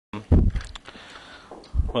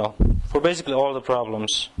well, for basically all the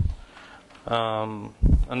problems. And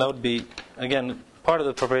that would be, again, part of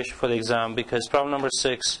the preparation for the exam, because problem number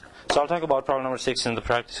 6, so I'll talk about problem number 6 in the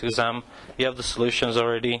practice exam. You have the solutions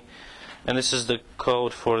already, and this is the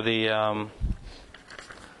code for the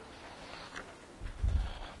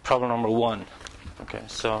problem number 1. Okay,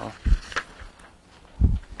 so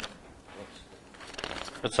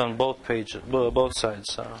it's on both pages, both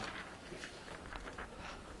sides.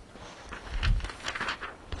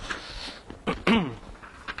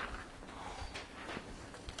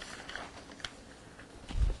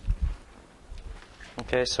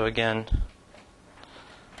 Okay, so again,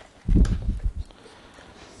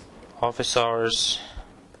 office hours,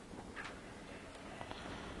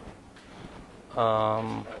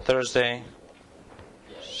 Thursday,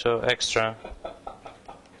 so extra,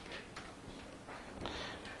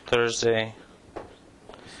 Thursday,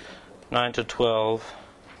 9 to 12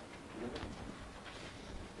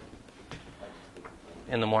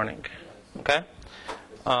 in the morning. Okay?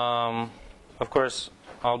 Of course,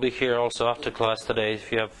 I'll be here also after class today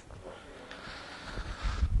if you have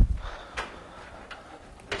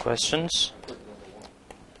questions.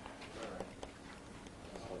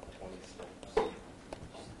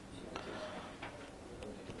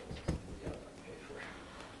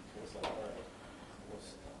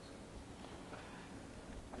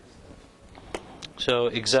 So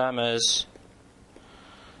exam is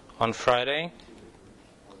on Friday.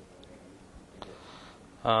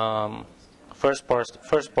 First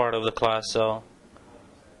part of the class, so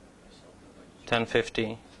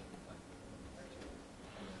 10:50,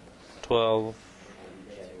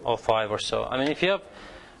 12:05 or so. I mean, if you have,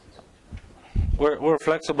 we're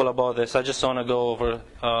flexible about this. I just want to go over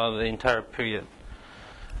the entire period.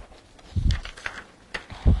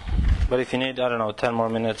 But if you need, I don't know, 10 more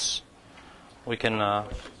minutes, we can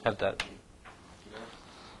have that.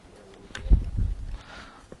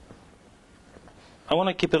 I want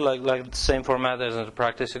to keep it like the same format as in the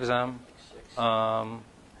practice exam.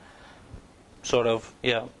 Sort of,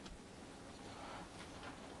 yeah.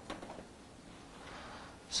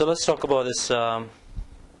 So let's talk about this.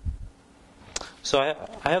 So I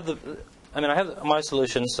have my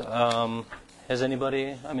solutions. Has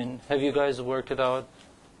anybody? I mean, have you guys worked it out,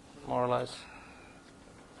 more or less?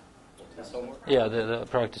 Yeah, the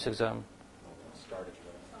practice exam.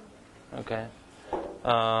 Okay.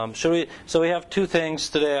 Should we? So we have two things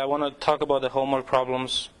today. I want to talk about the homework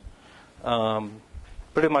problems.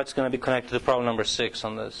 Pretty much going to be connected to problem number 6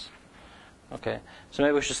 on this. Okay. So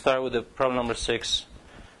maybe we should start with the problem number 6,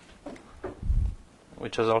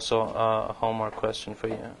 which is also a homework question for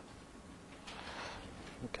you.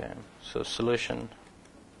 Okay. So solution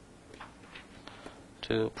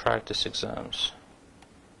to practice exams.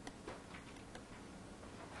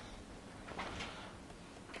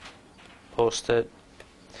 Post it.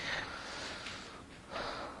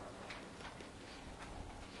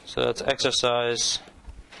 So that's exercise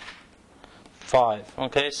 5.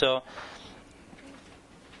 Okay, so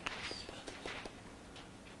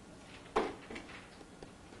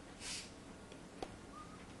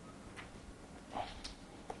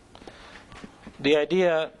the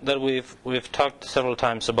idea that we've talked several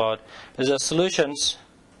times about is that solutions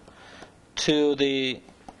to the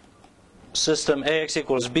system AX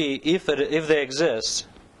equals B, if they exist,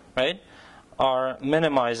 right, are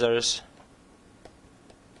minimizers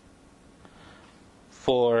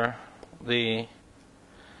for the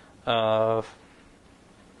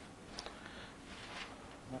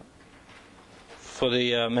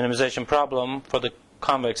minimization problem, for the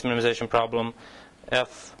convex minimization problem,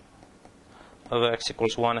 f of x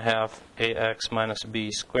equals 1/2 ax minus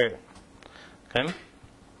b squared. Okay.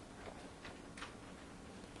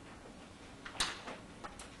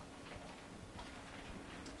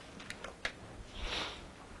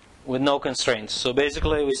 With no constraints. So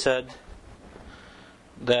basically we said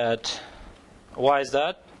that, why is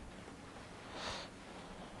that?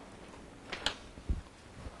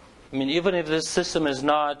 I mean, even if this system is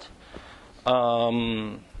not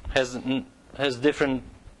has different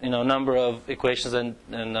number of equations and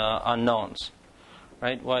unknowns,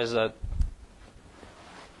 right? Why is that?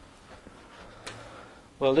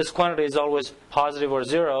 Well, this quantity is always positive or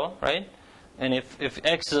 0, right? And if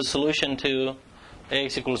x is a solution to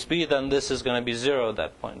ax equals b, then this is going to be 0 at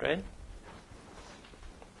that point, right?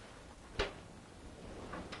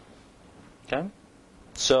 Okay.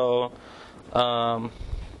 So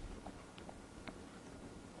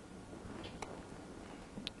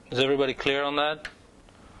is everybody clear on that?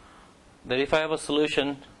 That if I have a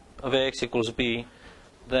solution of ax equals b,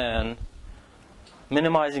 then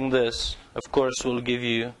minimizing this, of course, will give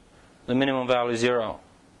you the minimum value 0,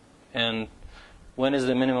 And when is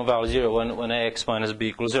the minimum value 0? When ax minus b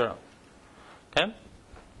equals 0. Okay?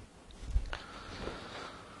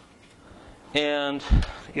 And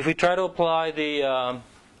if we try to apply the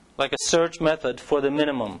like a search method for the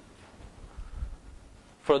minimum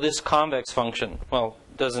for this convex function, well,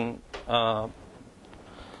 it doesn't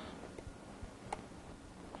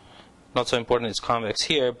not so important it's convex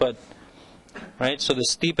here, but right, so the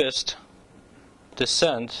steepest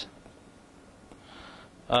descent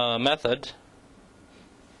method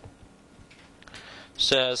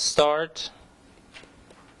says start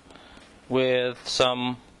with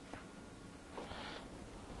some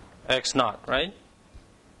x naught, right?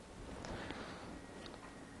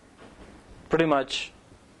 Pretty much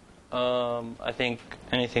I think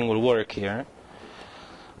anything will work here.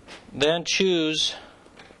 Then choose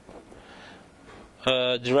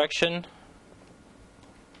direction.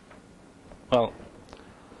 Well,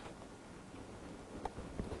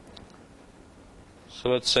 so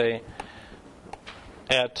let's say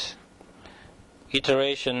at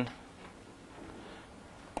iteration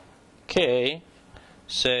k,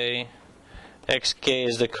 say xk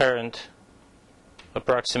is the current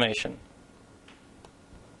approximation.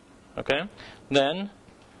 Okay? Then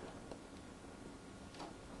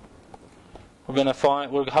we're going to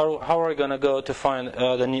find how are we going to go to find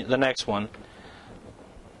the next one?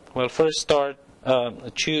 Well, first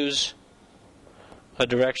choose a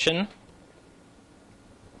direction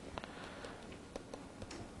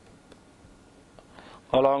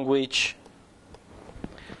along which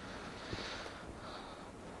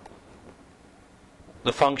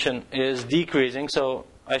the function is decreasing. So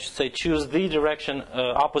I should say choose the direction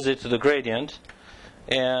opposite to the gradient,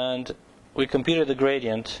 and we computed the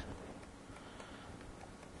gradient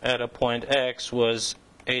at a point x was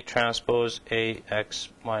A transpose AX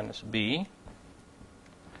minus B.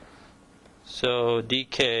 So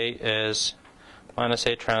dk is minus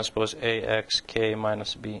A transpose AXK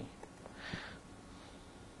minus B.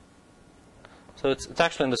 So it's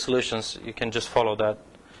actually in the solutions. You can just follow that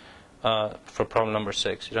for problem number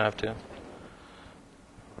 6. You don't have to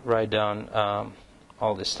write down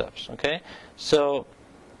all these steps. Okay. So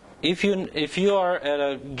if you are at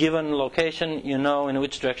a given location, you know in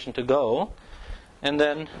which direction to go, and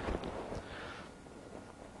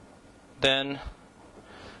then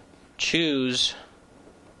choose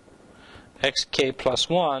xk plus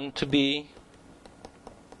 1 to be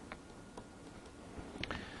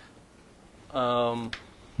along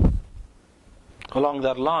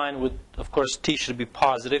that line with, of course, t should be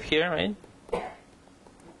positive here, right?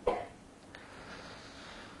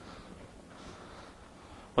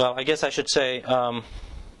 Well, I guess I should say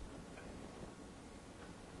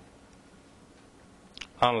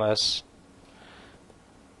unless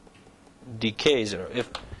dk is 0.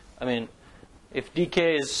 If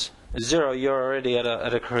dk is 0, you're already at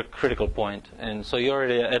a critical point, and so you're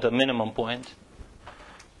already at a minimum point.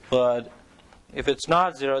 But if it's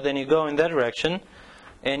not 0, then you go in that direction,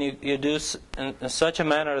 and you do in such a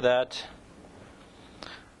manner that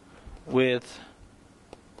with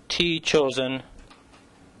t chosen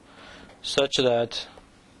such that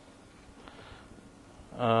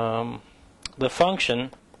the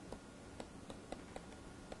function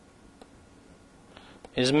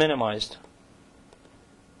is minimized.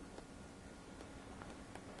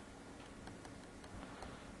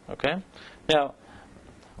 Okay? Now,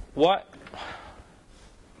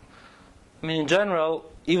 in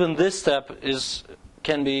general, even this step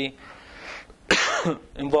can be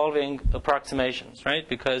involving approximations, right?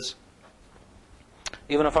 Because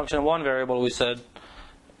even a function of one variable, we said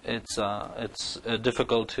it's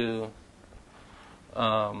difficult to,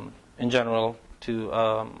 in general,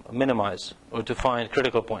 to minimize or to find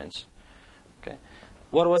critical points. Okay.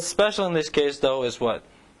 What was special in this case, though, is what?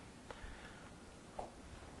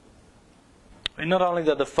 And not only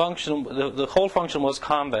that the function, the whole function was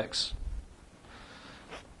convex.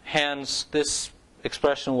 Hence, this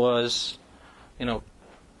expression was,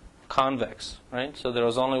 convex, right? So there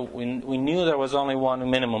was we knew there was only one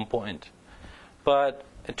minimum point, but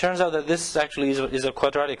it turns out that this actually is a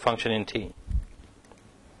quadratic function in t.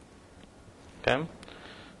 Okay,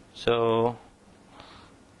 so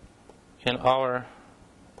in our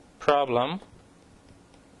problem,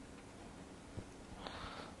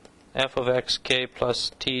 f of xk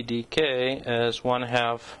plus t dk is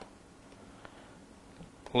 1/2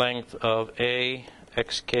 length of a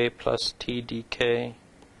xk plus t dk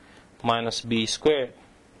minus b squared.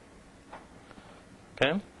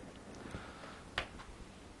 Okay?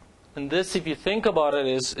 And this, if you think about it,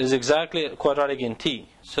 is exactly quadratic in t.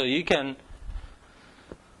 So you can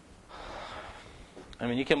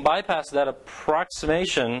bypass that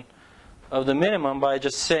approximation of the minimum by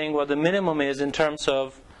just saying what the minimum is in terms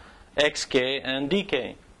of xk and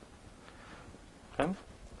dk. Okay?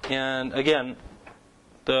 And again,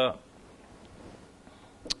 the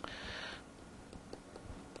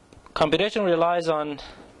computation relies on,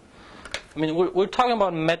 I mean, we're talking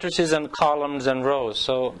about matrices and columns and rows,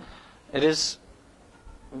 so it is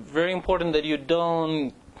very important that you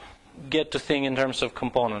don't get to think in terms of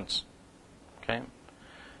components, okay?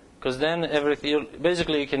 Because then everything,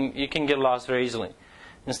 basically you can get lost very easily.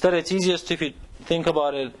 Instead, it's easiest if you think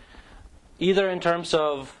about it either in terms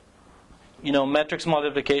of, matrix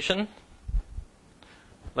multiplication,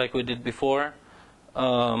 like we did before,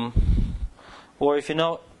 or if you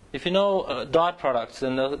know dot products,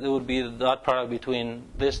 then it would be the dot product between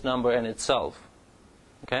this number and itself.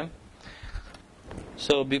 Okay.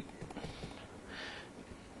 So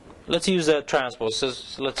let's use a transpose. So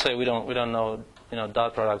let's say we don't know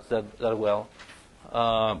dot products that well,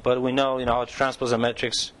 but we know how to transpose a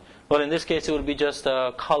matrix. Well, in this case, it would be just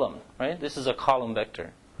a column, right? This is a column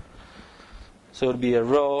vector. So it would be a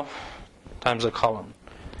row times a column.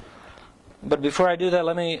 But before I do that,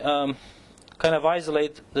 let me kind of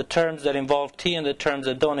isolate the terms that involve t and the terms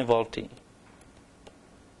that don't involve t.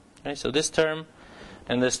 Okay, so this term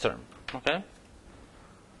and this term. Okay.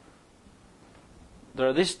 There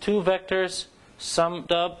are these two vectors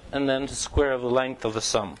summed up, and then the square of the length of the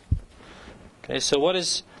sum. Okay. So what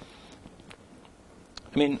is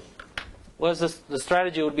the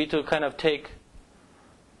strategy would be to kind of take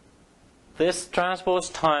this transpose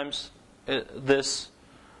times this,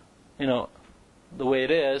 the way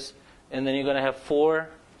it is, and then you're going to have 4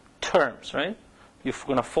 terms, right? You're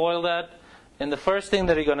going to FOIL that, and the first thing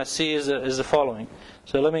that you're going to see is the following.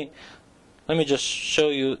 So let me just show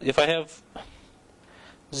you. If I have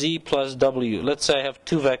z plus w, let's say I have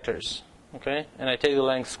 2 vectors, okay, and I take the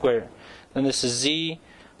length square, then this is z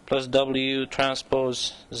plus w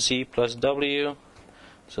transpose z plus w.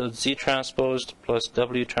 So it's z transposed plus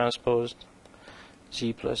w transposed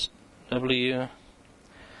z plus w.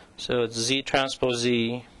 So it's z transpose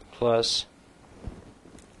z plus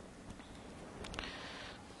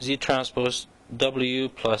z transpose w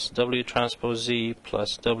plus w transpose z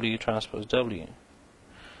plus w transpose w.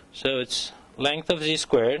 So it's length of z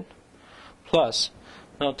squared plus,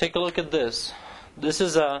 now take a look at this. This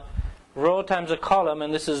is a row times a column,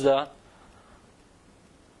 and this is the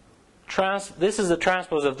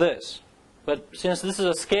transpose of this. But since this is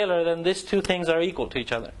a scalar, then these two things are equal to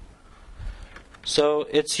each other. So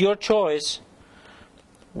it's your choice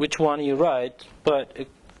which one you write, but it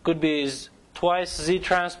could be twice z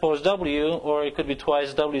transpose w, or it could be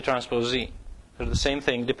twice w transpose z. They're the same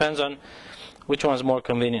thing. Depends on which one's more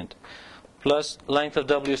convenient. Plus length of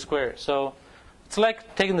w squared. So it's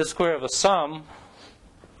like taking the square of a sum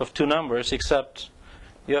of 2 numbers, except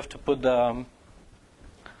you have to put the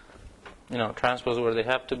transpose where they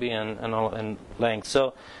have to be and length.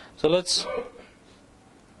 So let's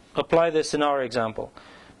apply this in our example.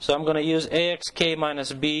 So I'm going to use axk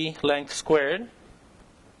minus b length squared.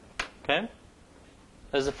 Okay,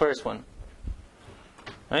 that's the first one,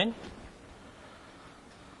 right?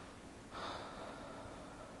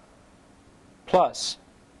 Plus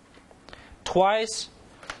twice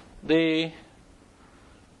the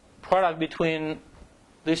product between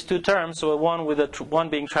these 2 terms, so one with one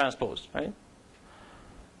being transposed, right?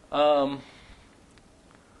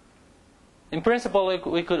 In principle,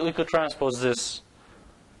 we could transpose this.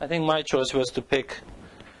 I think my choice was to pick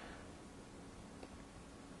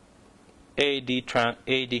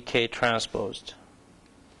ADK transposed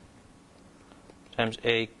times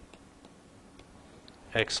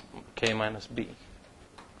AXK minus B.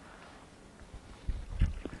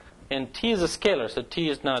 And T is a scalar, so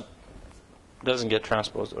T doesn't get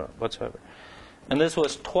transposed or whatsoever. And this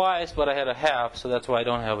was twice, but I had a half, so that's why I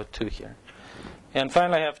don't have a 2 here. And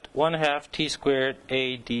finally, I have 1/2 t squared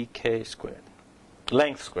ADK squared,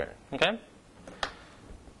 length squared. Okay.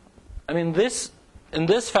 I mean, in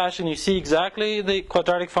this fashion, you see exactly the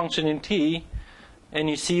quadratic function in t, and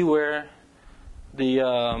you see where the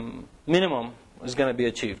minimum is going to be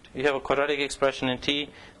achieved. You have a quadratic expression in t,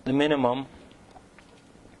 the minimum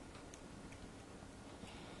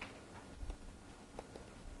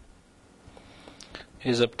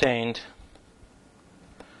is obtained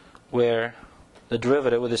where the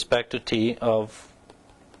derivative with respect to t of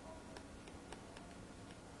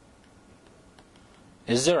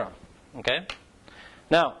is 0. Okay?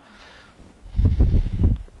 Now,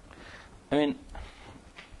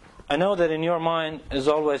 I know that in your mind is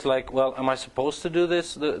always like, well, am I supposed to do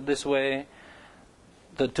this way,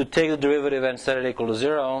 to take the derivative and set it equal to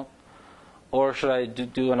 0, or should I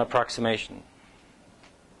do an approximation?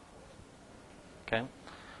 Okay.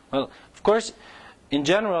 Well, of course, in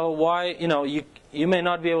general, why you may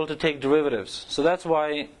not be able to take derivatives. So that's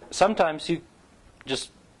why sometimes you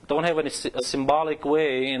just don't have a symbolic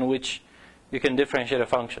way in which you can differentiate a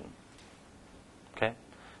function. Okay.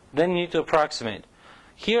 Then you need to approximate.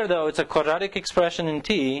 Here, though, it's a quadratic expression in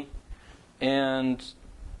t, and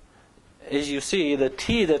as you see, the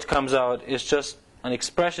t that comes out is just an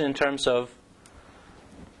expression in terms of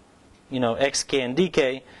xk and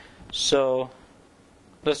dk. So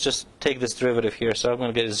let's just take this derivative here. So I'm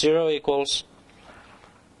going to get 0 equals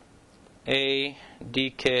a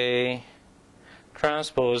dk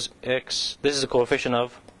transpose x. This is the coefficient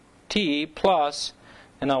of t plus,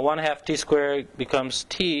 and now 1/2 t squared becomes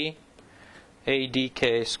t a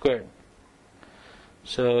dk squared.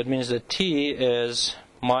 So it means that t is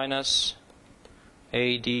minus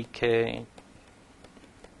a dk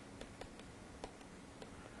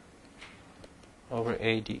over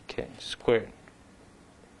a dk squared.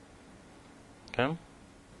 Okay.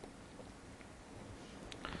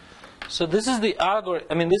 So this is the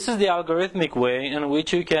this is the algorithmic way in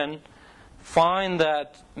which you can find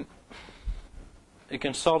that you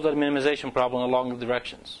can solve that minimization problem along the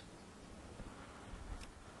directions.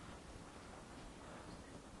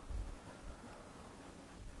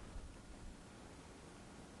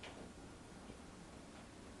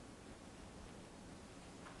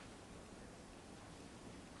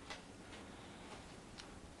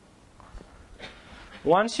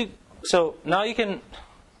 So now you can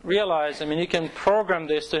realize, you can program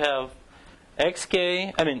this to have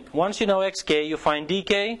xk. Once you know xk, you find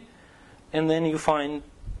dk, and then you find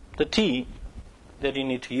the t that you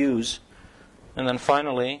need to use. And then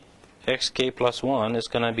finally, xk plus 1 is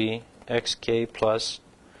going to be xk plus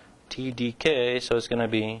t dk, so it's going to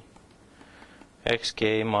be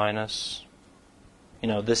xk minus,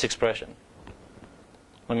 this expression.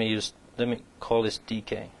 Let me call this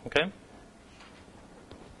dk, okay?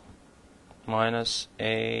 Minus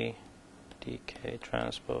a dk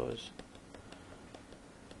transpose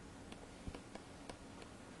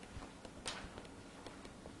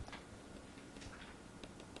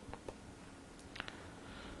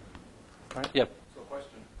right. Yep. So question,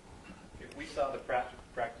 if we saw the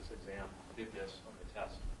practice exam, did this on the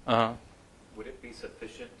test, would it be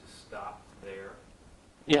sufficient to stop there?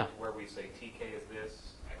 Yeah. Where we say tk is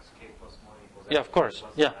this, xk plus 1 equals yeah, of course.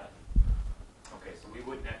 plus Yeah. that? Okay, so we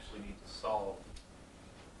wouldn't actually need to solve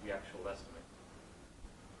the actual estimate.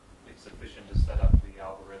 It's sufficient to set up the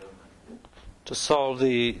algorithm To solve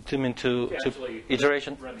the to actually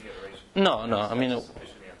iteration. run the iteration. No. That's a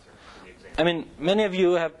sufficient answer for the exam. Many of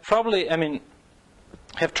you have probably,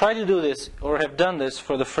 have tried to do this or have done this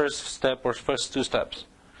for the first step or first 2 steps,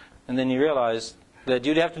 and then you realize that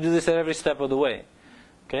you'd have to do this at every step of the way.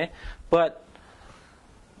 Okay, but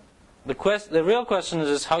the real question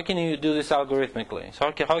is how can you do this algorithmically?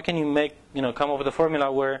 So how can you make come up with a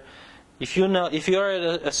formula where if you are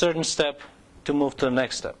at a certain step to move to the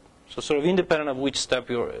next step, so sort of independent of which step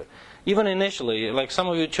you're, even initially, like some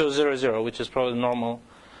of you chose 0, 0, which is probably normal,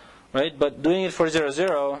 right? But doing it for 0,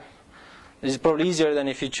 0 is probably easier than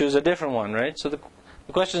if you choose a different one, right? So the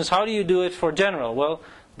question is, how do you do it for general? Well,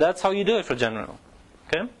 that's how you do it for general.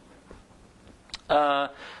 Okay.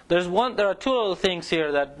 There are 2 little things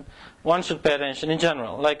here that one should pay attention in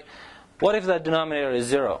general. Like, what if that denominator is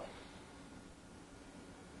 0?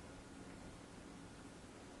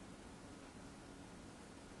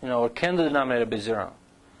 Or can the denominator be 0?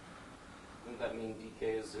 Wouldn't that mean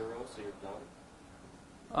dk is 0, so you're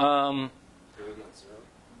done? Gradient 0?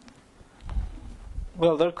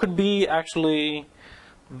 Well, there could be actually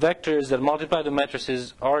vectors that multiply the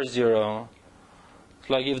matrices are 0. It's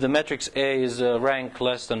like if the matrix A is a rank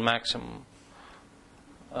less than maximum.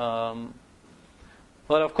 Well,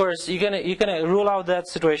 of course, you can rule out that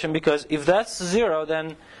situation, because if that's 0,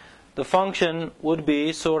 then the function would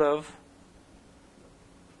be sort of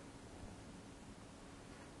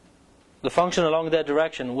the function along that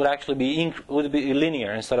direction would actually be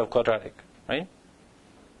linear instead of quadratic, right?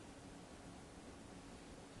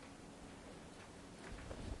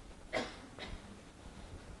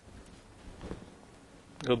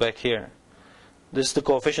 Go back here. This is the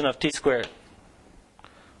coefficient of t squared.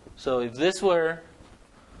 So if this were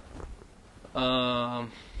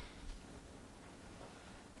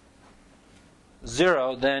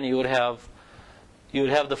 0, then you would have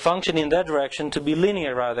the function in that direction to be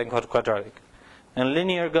linear rather than quadratic, and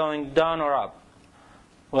linear going down or up.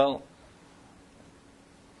 Well,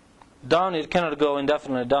 down it cannot go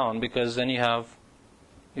indefinitely down, because then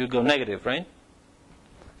you go negative, right?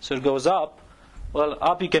 So it goes up. Well,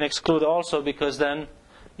 up you can exclude also, because then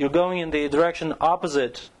you're going in the direction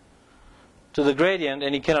opposite to the gradient,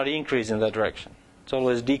 and you cannot increase in that direction. It's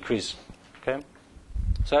always decrease. Okay?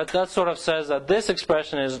 So that sort of says that this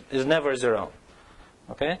expression is never 0.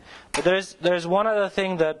 Okay? But there's one other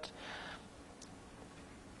thing that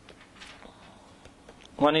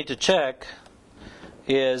one need to check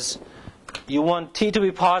is you want t to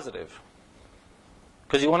be positive,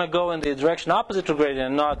 because you want to go in the direction opposite to gradient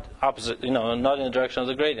and not opposite, not in the direction of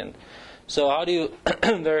the gradient. So how do you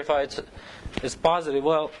verify it's positive?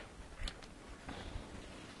 Well,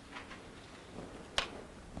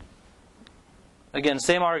 again,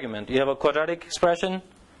 same argument. You have a quadratic expression,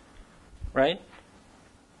 right?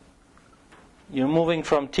 You're moving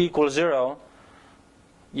from t equals 0.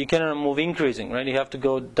 You cannot move increasing, right? You have to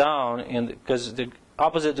go down, because the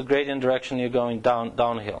opposite the gradient direction, you're going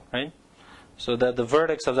downhill, right? So that the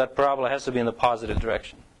vertex of that parabola has to be in the positive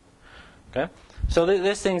direction. Okay? So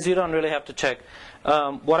these things you don't really have to check.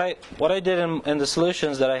 What I did in the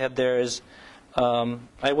solutions that I had there is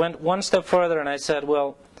I went one step further and I said,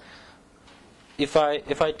 well, if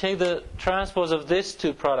I take the transpose of this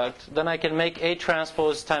two product, then I can make A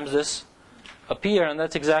transpose times this appear, and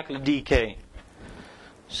that's exactly dk.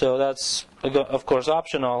 So that's, of course,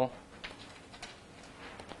 optional.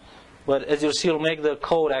 But as you'll see, it'll make the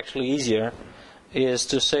code actually easier, is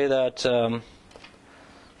to say that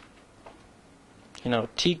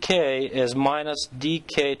tk is minus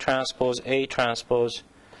dk transpose A transpose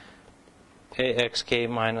AXK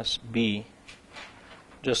minus B.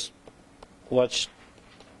 Just watch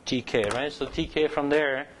tk, right? So tk from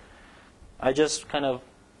there, I just kind of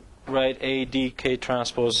write A dk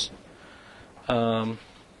transpose. And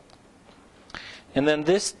then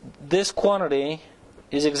this quantity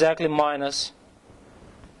is exactly minus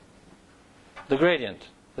the gradient.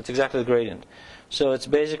 That's exactly the gradient. So it's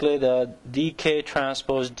basically the dk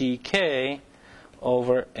transpose dk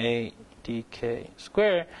over A dk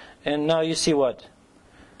squared. And now you see what?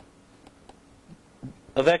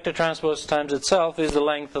 A vector transpose times itself is the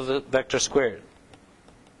length of the vector squared.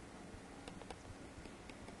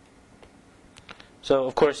 So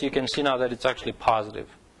of course you can see now that it's actually positive.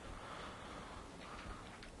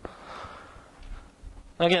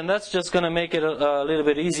 Again, that's just going to make it a little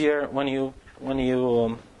bit easier when you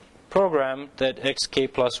program that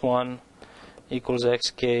xk plus 1 equals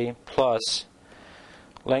xk plus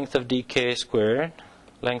length of dk squared,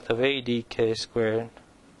 length of A dk squared,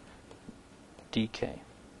 dk.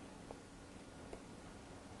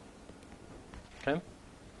 Okay?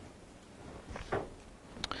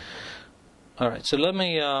 Alright, so let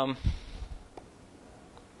me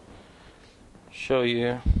show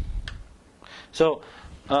you. So,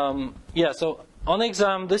 so on the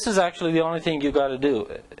exam, this is actually the only thing you got to do.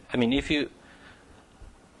 I mean, if you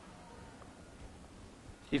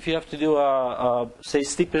have to do a say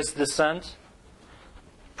steepest descent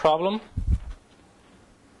problem,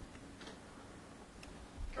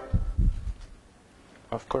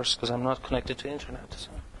 of course, because I'm not connected to internet. So.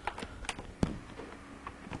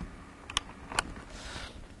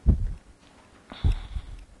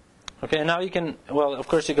 Okay, now you can. Well, of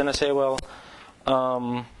course, you're going to say, well.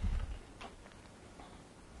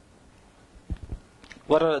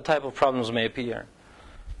 What other type of problems may appear?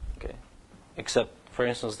 Okay, except, for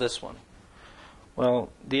instance, this one. Well,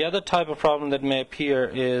 the other type of problem that may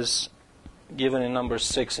appear is given in number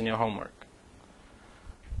 6 in your homework.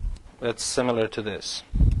 That's similar to this.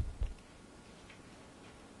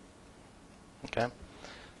 Okay,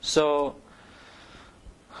 so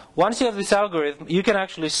once you have this algorithm, you can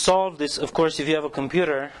actually solve this. Of course, if you have a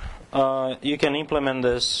computer, you can implement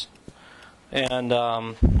this and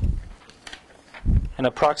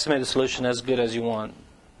approximate the solution as good as you want,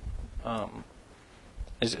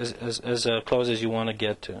 as close as you want to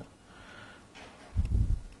get to.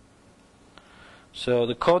 So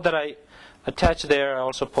the code that I attached there, I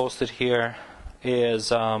also posted here, is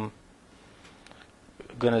going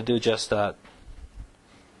to do just that.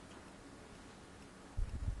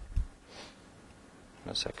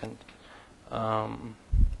 A second. Well,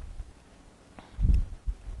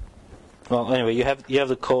 anyway, you have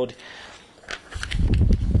the code.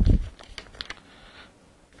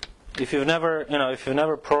 If you've never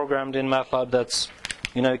programmed in MATLAB, that's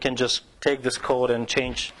you can just take this code and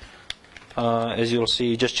change, as you'll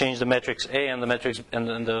see, just change the matrix A and the matrix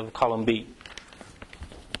and the column B,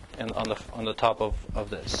 and on the top of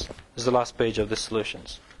this. This is the last page of the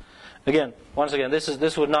solutions. Once again,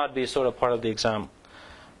 this would not be sort of part of the exam,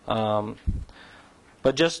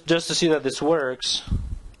 but just to see that this works.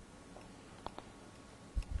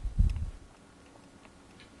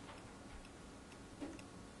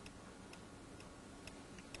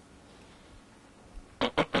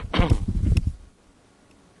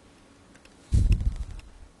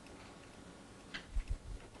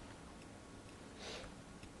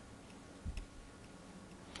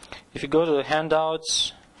 if you go to the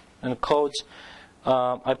handouts and codes,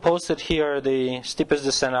 I posted here the steepest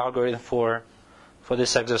descent algorithm for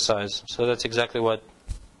this exercise. So that's exactly what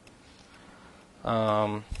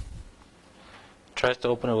tries to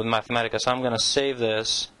open it with Mathematica. So I'm going to save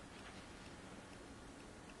this.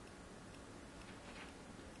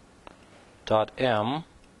 .m.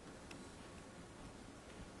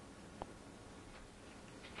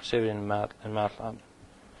 Save it in MATLAB.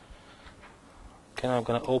 Okay, now I'm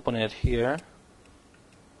going to open it here.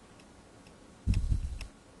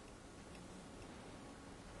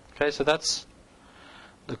 Okay, so that's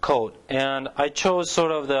the code. And I chose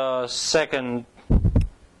sort of the second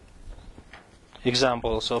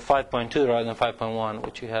example, so 5.2 rather than 5.1,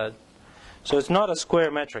 which you had. So it's not a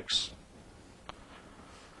square matrix.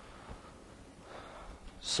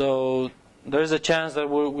 So there's a chance that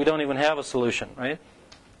we don't even have a solution, right?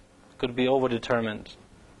 It could be overdetermined.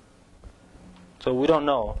 So we don't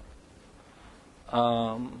know.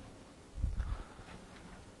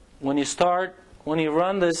 When you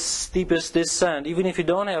run this steepest descent, even if you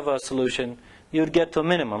don't have a solution, you would get to a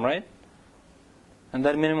minimum, right? And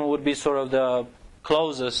that minimum would be sort of the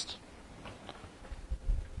closest.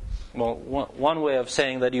 Well, one way of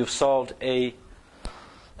saying that you've solved a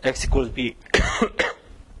x equals b.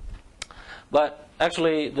 But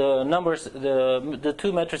actually, the numbers, the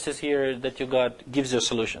two matrices here that you got gives you a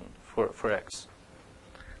solution for x,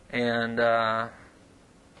 and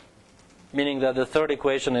meaning that the third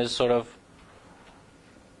equation is sort of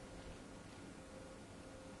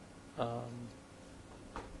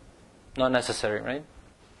not necessary, right?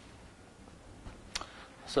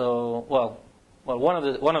 So, well, one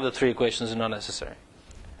of the three equations is not necessary.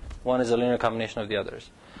 One is a linear combination of the others.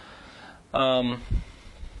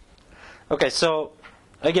 Okay, so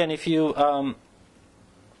again, if you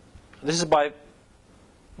this is by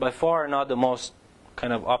far not the most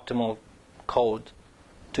kind of optimal code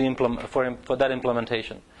to implement for that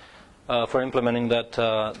implementation, for implementing that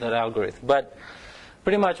algorithm. But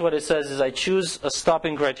pretty much what it says is I choose a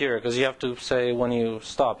stopping criteria, because you have to say when you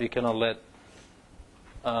stop, you cannot let.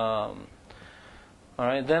 All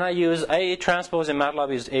right. Then I use A transpose in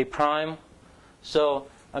MATLAB is A prime. So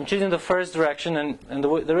I'm choosing the first direction, and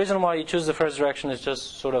the reason why you choose the first direction is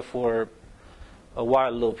just sort of for a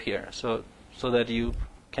while loop here, so that you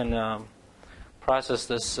can process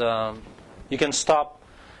this. You can stop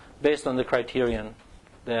based on the criterion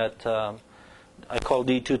that I call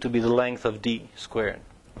D2 to be the length of D squared.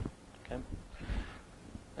 Okay.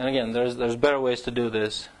 And again, there's better ways to do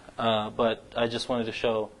this, but I just wanted to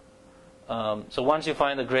show. So once you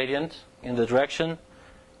find the gradient in the direction,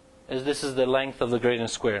 this is the length of the gradient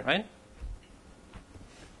squared, right?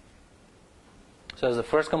 So it's the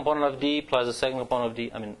first component of D plus the second component of D.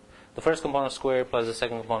 I mean, the first component squared plus the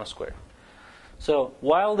second component squared. So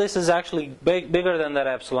while this is actually bigger than that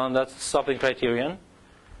epsilon, that's the stopping criterion,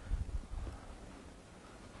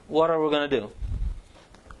 what are we going to do?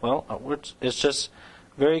 Well, it's just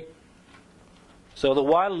very. So the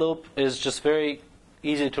while loop is just very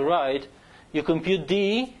easy to write. You compute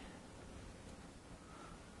D.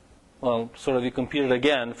 Well, sort of you compute it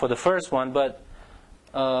again for the first one, but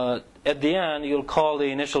at the end you'll call the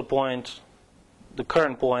initial point the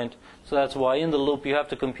current point. So that's why in the loop you have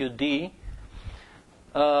to compute D.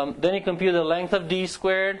 Then you compute the length of D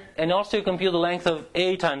squared, and also you compute the length of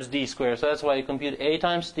A times D squared. So that's why you compute A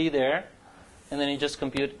times D there, and then you just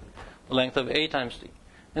compute the length of A times D.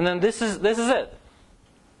 And then this is it.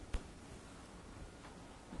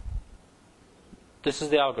 This is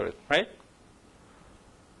the algorithm, right?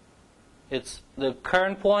 It's the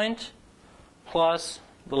current point plus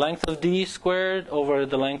the length of D squared over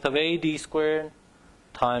the length of A D squared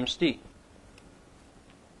times D.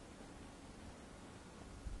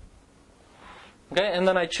 Okay, and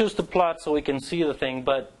then I choose to plot so we can see the thing,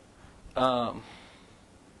 but of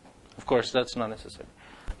course that's not necessary.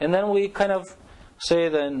 And then we kind of say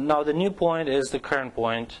that now the new point is the current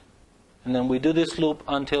point, and then we do this loop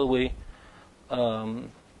until we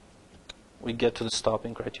get to the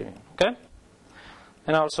stopping criterion. Okay,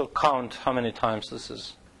 and also count how many times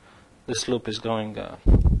this loop is going.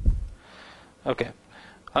 Okay,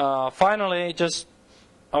 finally, just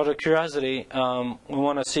out of curiosity, we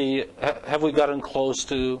want to see, have we gotten close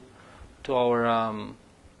to our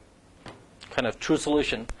kind of true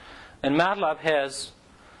solution? And MATLAB has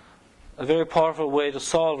a very powerful way to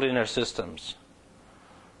solve linear systems.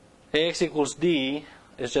 Ax equals D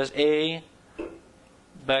is just A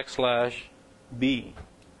backslash B.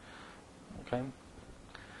 Okay.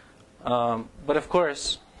 But of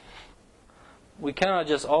course, we cannot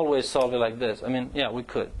just always solve it like this. I mean, yeah, we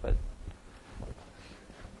could, but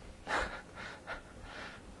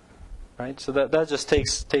right? So that just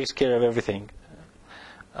takes care of everything.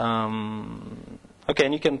 Okay,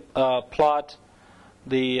 and you can plot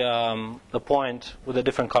the point with a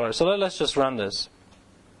different color. So let's just run this.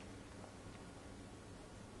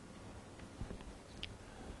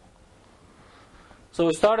 So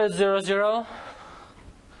we start at 0, 0.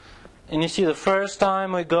 And you see the first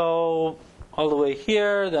time we go all the way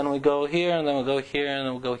here, then we go here, and then we go here, and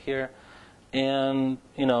then we go here. And,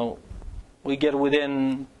 we get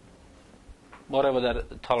within whatever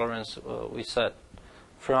that tolerance we set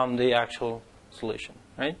from the actual solution,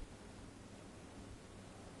 right?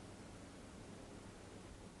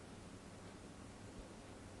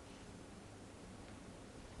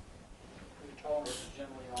 The tolerance is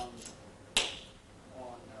generally on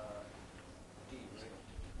D, right?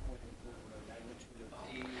 The magnitude of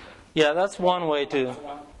D. Yeah, that's one way to. That's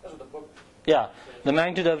what the book. Yeah, the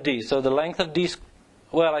magnitude of D. So the length of D.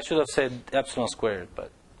 Well, I should have said epsilon squared,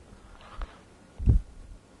 but.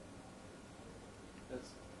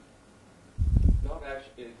 Not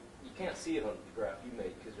actually. You can't see it on the graph you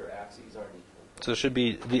made because your axes aren't equal. So it should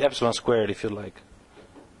be the epsilon squared if you like.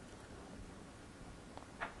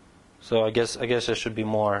 So I guess there should be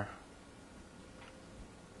more.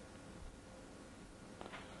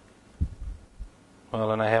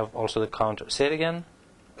 Well, and I have also the counter. Say it again.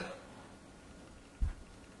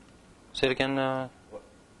 Say it again. It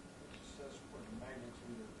says for the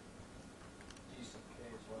magnitude of D sub k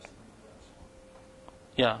is less than the epsilon.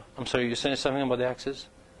 Yeah, I'm sorry. You saying something about the axis?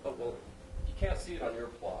 Oh, well, you can't see it on your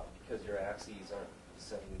plot because your axes aren't the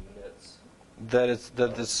same units. That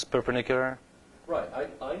it's perpendicular. Right.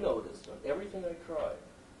 I noticed on everything I tried,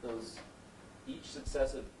 each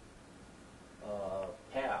successive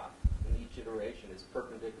path in each iteration is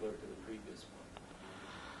perpendicular to the previous one.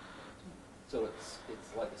 So it's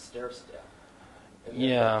like a stair step. And then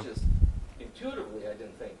Yeah. Just intuitively, I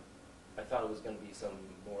thought it was going to be some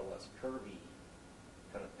more or less curvy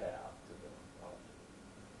kind of path to the object.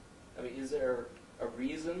 I mean, is there a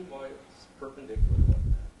reason why it's perpendicular like that?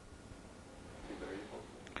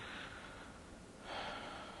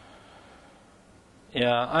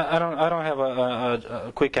 Yeah, I don't have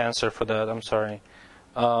a quick answer for that. I'm sorry.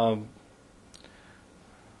 I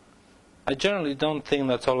generally don't think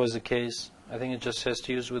that's always the case. I think it just has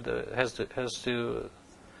to use with the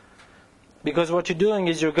because what you're doing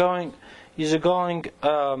is you're going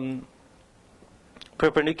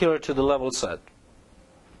perpendicular to the level set.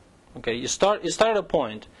 Okay, you start at a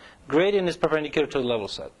point. Gradient is perpendicular to the level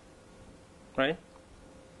set, right?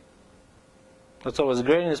 That's always the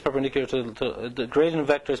gradient is perpendicular to the gradient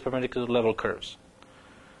vector is perpendicular to level curves,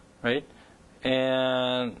 right?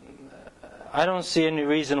 And I don't see any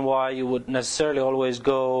reason why you would necessarily always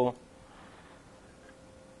go.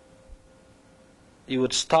 You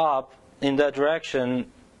would stop in that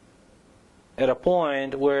direction at a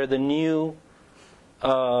point where the new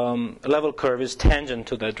level curve is tangent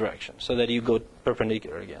to that direction, so that you go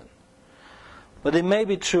perpendicular again. But it may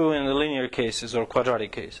be true in the linear cases or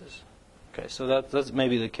quadratic cases. Okay, so that's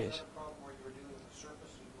maybe the case. Is that a problem where you were dealing with the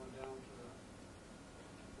surface and going down to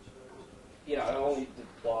Yeah, I only did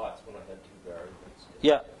plots when I had two variables.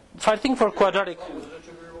 Yeah, I think for quadratic. Was it a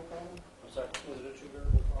two-variable problem? I'm sorry, was it a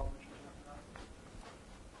two-variable problem that you were talking about?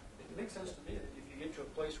 It makes sense to me that if you get to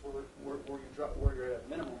a place where you're at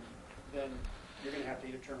minimum, then you're going to have to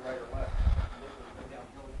either turn right or left. And go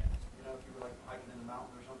downhill again. If you were like hiking in the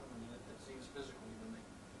mountain or something, and it seems physically to make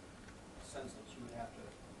sense that you would have to.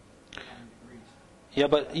 Yeah,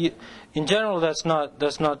 but in general, that's not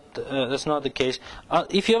the case.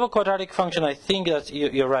 If you have a quadratic function, I think that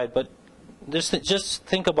you're right. But just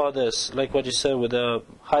think about this, like what you said with the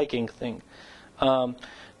hiking thing.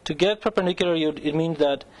 To get perpendicular, it means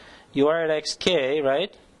that you are at xk,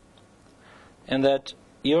 right? And that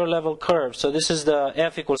your level curve. So this is the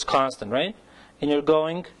f equals constant, right? And you're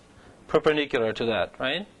going perpendicular to that,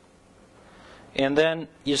 right? And then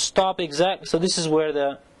you stop exactly. So this is where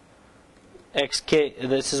the xk,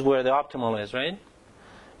 this is where the optimal is, right?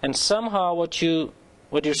 And somehow what you're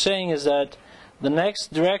saying is that the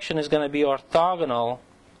next direction is going to be orthogonal,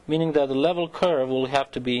 meaning that the level curve will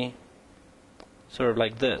have to be sort of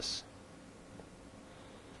like this.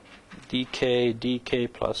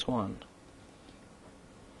 dk plus 1.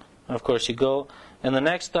 And of course you go, and the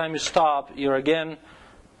next time you stop, you're again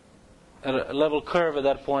at a level curve at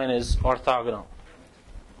that point is orthogonal.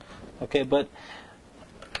 Okay, but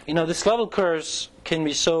these level curves can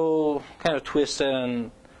be so kind of twisted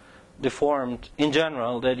and deformed in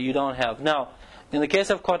general that you don't have. Now, in the case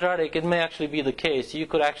of quadratic, it may actually be the case. You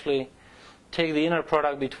could actually take the inner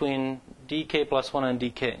product between dk plus 1 and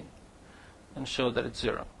dk and show that it's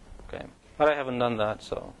 0. Okay, but I haven't done that,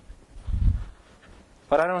 so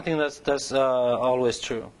But I don't think that's always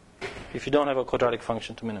true if you don't have a quadratic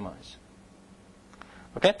function to minimize.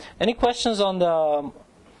 Okay? Any questions on the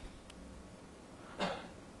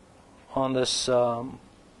on this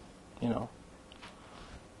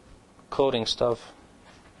coding stuff?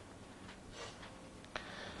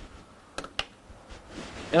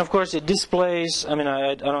 And of course it displays,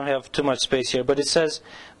 I don't have too much space here, but it says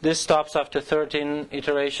this stops after 13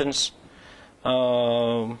 iterations.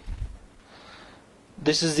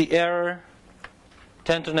 This is the error,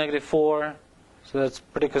 10 to negative 4, so that's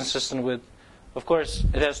pretty consistent with, of course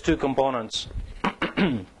it has two components.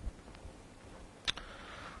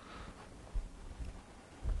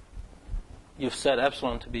 You've set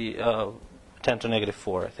epsilon to be 10 to negative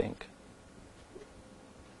 4, I think.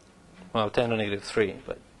 Well, 10 to negative 3,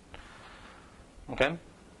 but okay,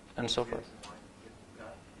 and so forth.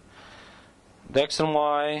 The x and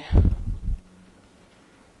y.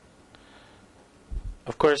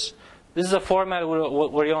 Of course, this is a format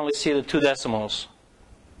where you only see the two decimals.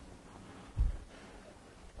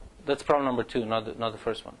 That's problem number 2, not the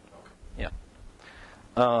first one. Yeah.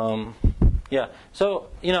 Yeah. So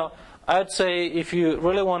I'd say if you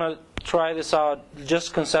really want to try this out,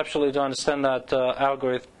 just conceptually to understand that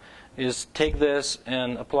algorithm, is take this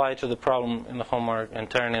and apply it to the problem in the homework and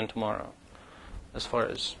turn it in tomorrow. As far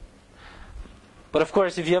as, but of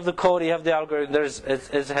course, if you have the code, you have the algorithm.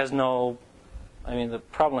 It has no, the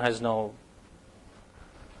problem has no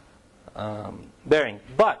bearing.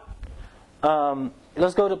 But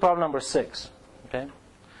let's go to problem number 6. Okay.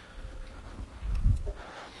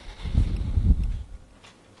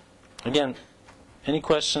 Again, any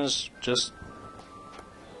questions? Just.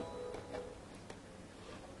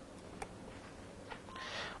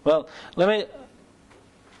 Well, let me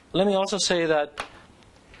also say that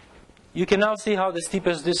you can now see how the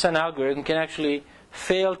steepest descent algorithm can actually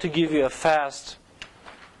fail to give you a fast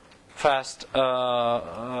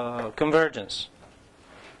convergence.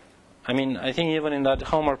 I think even in that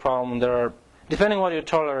homework problem, there are, depending what your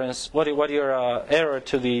tolerance, what your error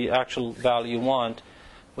to the actual value you want,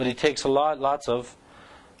 but it takes lots of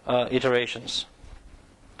iterations,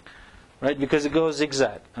 right? Because it goes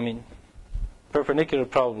zigzag. Perpendicular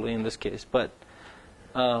probably in this case, but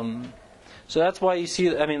so that's why you see,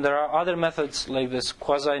 there are other methods like this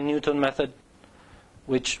quasi-Newton method,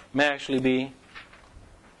 which may actually be,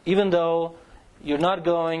 even though you're not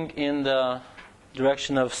going in the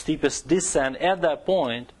direction of steepest descent at that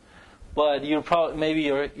point, but you're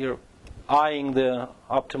you're eyeing the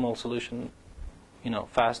optimal solution,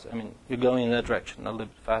 fast. You're going in that direction a little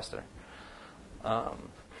bit faster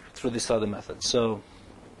through this other method. So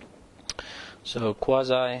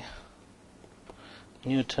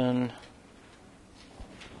quasi-Newton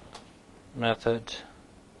method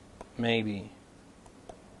may be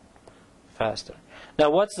faster.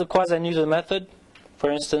 Now, what's the quasi-Newton method?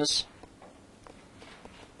 For instance,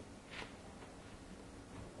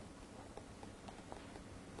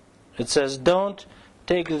 it says don't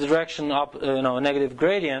take the direction up, negative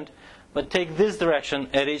gradient, but take this direction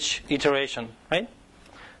at each iteration, right?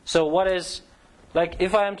 So what is, like,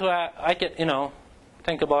 if I am to, I can,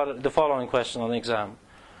 think about the following question on the exam.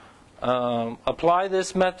 Apply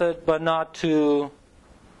this method, but not to,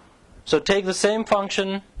 so take the same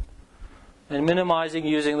function and minimizing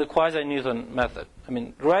using the quasi-Newton method.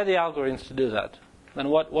 Write the algorithms to do that. Then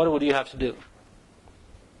what would you have to do?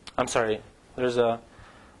 I'm sorry, there's a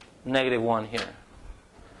negative 1 here.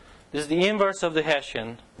 This is the inverse of the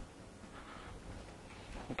Hessian.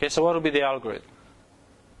 Okay, so what would be the algorithm?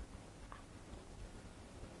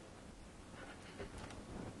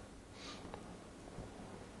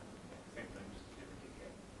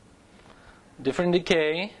 Different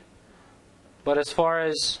decay, but as far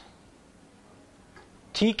as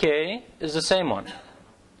TK is the same one,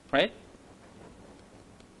 right?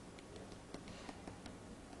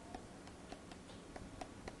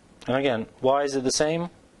 And again, why is it the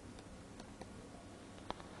same?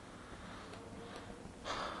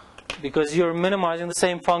 Because you're minimizing the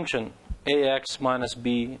same function, ax minus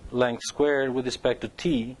b length squared with respect to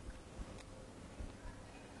t.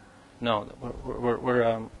 No,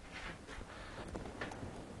 we're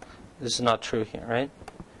this is not true here, right?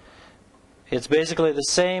 It's basically the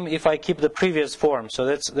same if I keep the previous form. So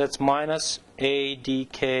that's minus a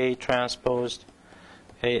dk transposed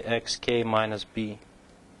axk minus b.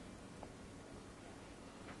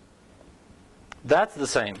 That's the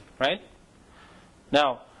same, right?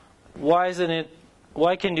 Now, why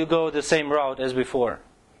can you go the same route as before?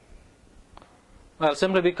 Well,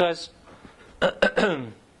 simply because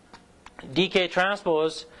dk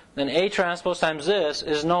transpose, then A transpose times this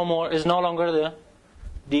is no longer the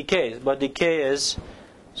dk, but dk is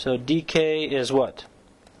So dk is what?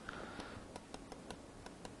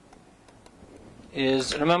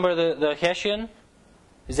 Is, remember the Hessian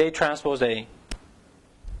is A transpose A.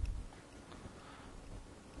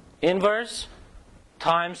 Inverse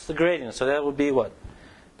times the gradient. So that would be what?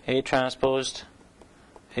 A transposed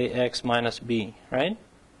AX minus B, right?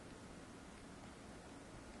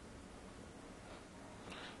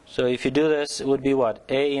 So if you do this, it would be what?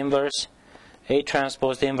 A inverse, A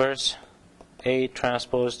transposed inverse, A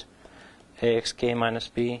transposed AXK minus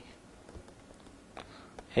B,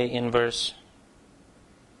 A inverse.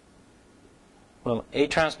 Well, A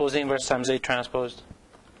transpose inverse times A transposed.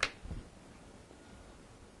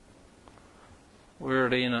 We're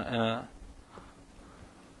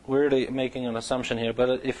already making an assumption here,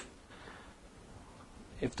 but if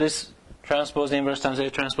this transpose inverse times A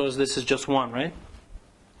transpose, this is just 1, right?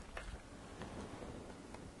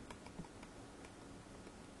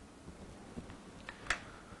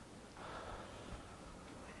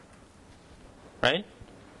 Right?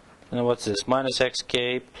 And what's this? Minus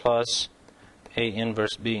xk plus A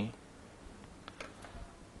inverse B.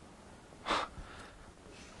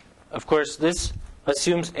 Of course, this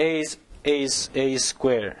assumes A is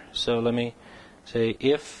square. So let me say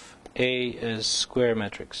if A is square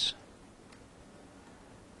matrix,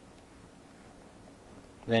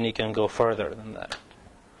 then you can go further than that.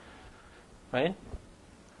 Right?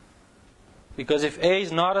 Because if A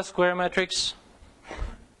is not a square matrix,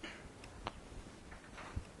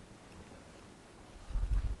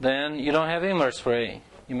 then you don't have inverse for A.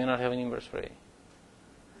 You may not have an inverse for A.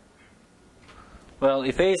 Well,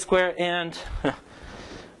 if A is square and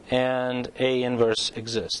A inverse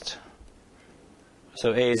exist,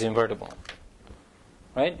 so A is invertible,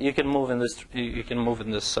 right? You can move in this. You can move in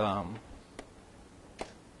this.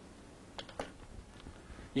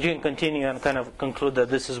 You can continue and kind of conclude that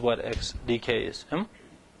this is what x dk is.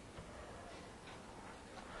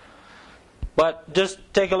 But just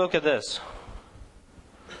take a look at this.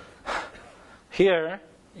 Here,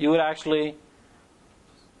 you would actually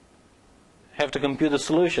have to compute the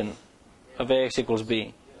solution of Ax equals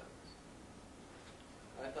B.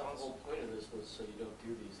 I thought the whole point of this was so you don't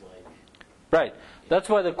do these like... Right. That's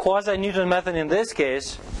why the quasi-Newton method in this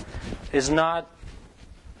case is not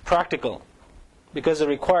practical, because it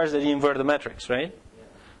requires that you invert the matrix, right? Yeah.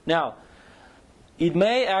 Now, it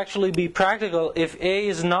may actually be practical if A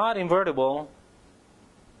is not invertible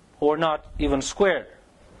or not even squared.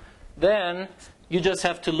 Then you just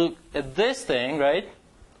have to look at this thing, right?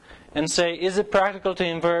 And say, is it practical to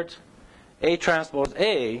invert A transpose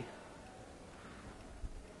A?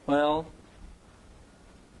 Well,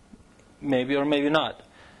 maybe or maybe not.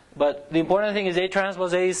 But the important thing is A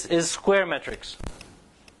transpose A is square matrix,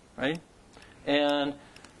 right? And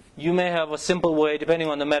you may have a simple way, depending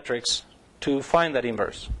on the metrics, to find that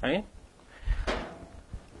inverse, right?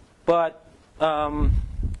 But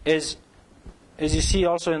as you see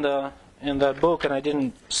also in that book, and I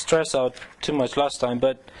didn't stress out too much last time,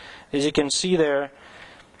 but as you can see there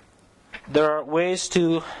are ways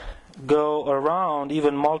to go around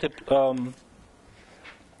even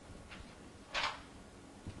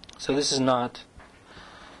so this is not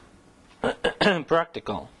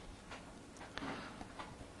practical.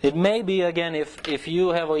 It may be, again, if you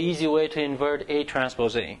have an easy way to invert A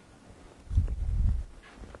transpose A.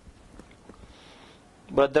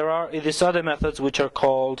 But there are these other methods which are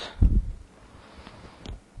called,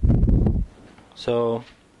 so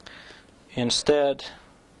instead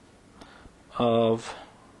of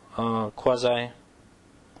quasi-Newton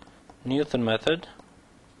method,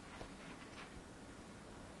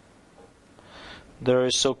 there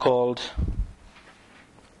is so-called,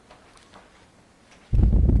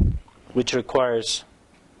 which requires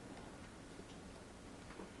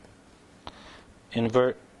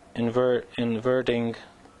inverting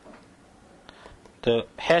the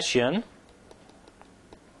Hessian,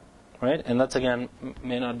 right? And that's, again,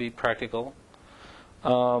 may not be practical.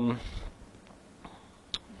 One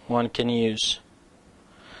can use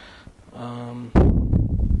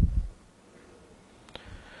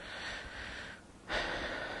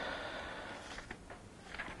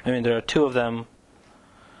there are two of them.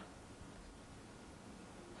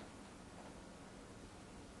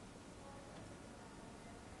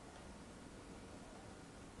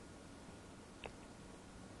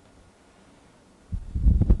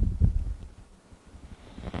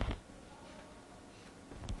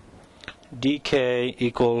 dk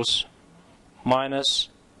equals minus,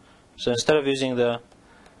 so instead of using the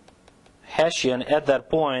Hessian at that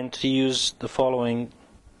point, you use the following: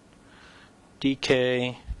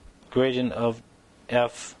 dk gradient of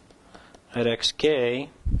f at xk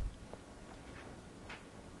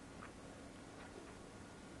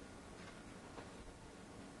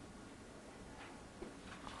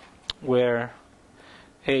where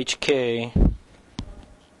HK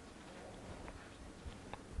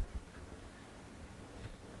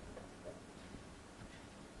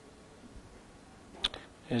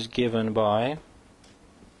is given by,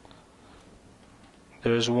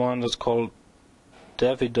 there's one that's called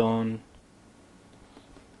Davidon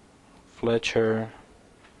Fletcher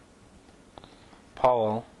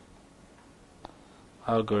Powell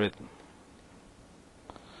algorithm,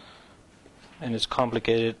 and it's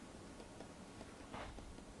complicated.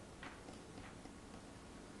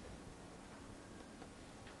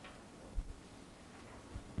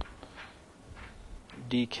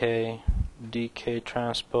 DK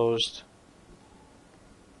transposed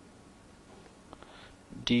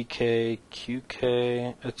DK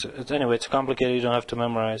QK. Anyway, it's complicated. You don't have to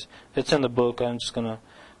memorize. It's in the book. I'm just gonna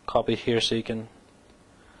copy it here so you can.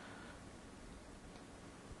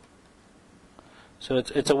 So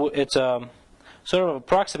it's sort of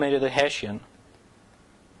approximated the Hessian,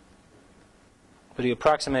 but you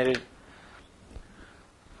approximate it,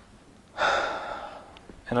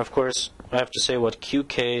 and of course I have to say what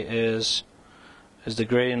QK is the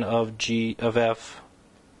gradient of G of F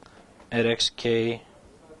at xk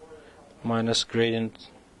minus gradient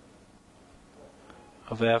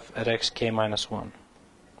of F at xk minus 1.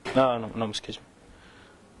 No, excuse me.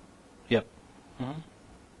 Yep.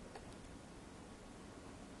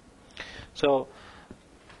 So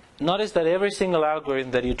notice that every single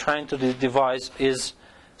algorithm that you're trying to devise is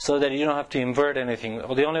so that you don't have to invert anything.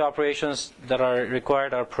 The only operations that are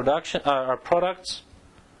required are products.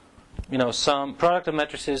 Some product of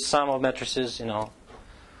matrices, sum of matrices.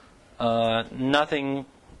 Nothing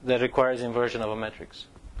that requires inversion of a matrix.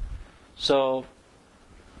 So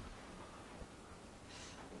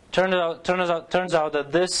turns out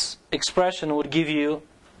that this expression would give you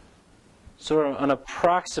sort of an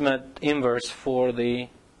approximate inverse for the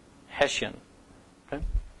Hessian. Okay?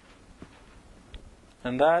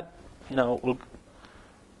 And that,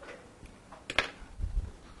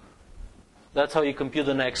 that's how you compute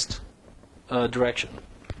the next direction.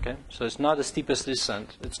 Okay? So it's not the steepest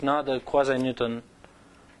descent. It's not the quasi-Newton.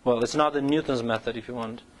 Well, it's not the Newton's method, if you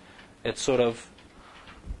want. It's sort of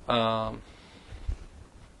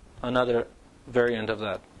another variant of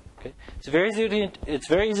that. Okay? It's very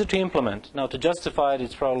easy to implement. Now, to justify it,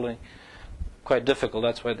 it's probably quite difficult.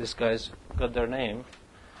 That's why these guys got their name.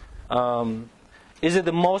 Is it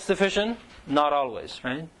the most efficient? Not always,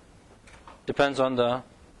 right? Depends on the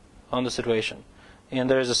situation. And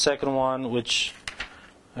there is a second one, which,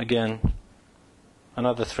 again,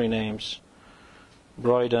 another 3 names: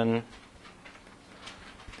 Broyden,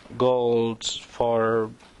 Gold,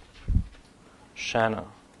 Farb, Shanna.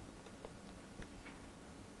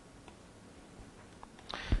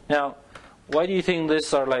 Now, why do you think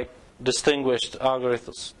these are like distinguished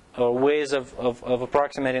algorithms or ways of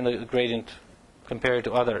approximating the gradient compared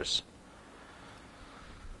to others?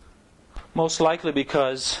 Most likely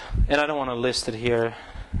because, and I don't want to list it here,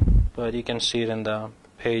 but you can see it in the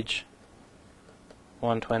page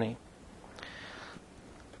 120.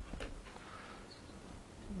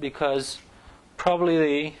 Because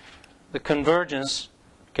probably the convergence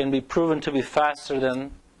can be proven to be faster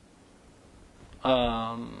than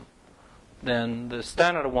the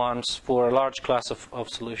standard ones for a large class of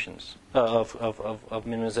solutions of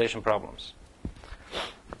minimization problems.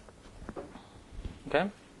 Okay.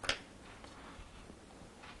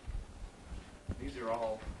 These are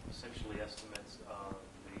all essentially estimates of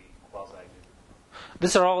the quasi-Newton.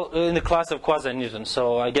 These are all in the class of quasi-Newton,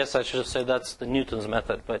 so I guess I should say that's the Newton's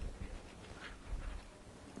method. But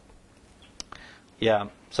yeah,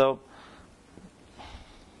 so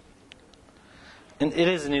and it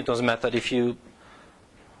is Newton's method. If you've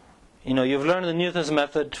learned the Newton's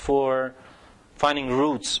method for finding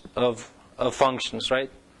roots of functions, right?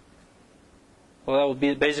 Well, that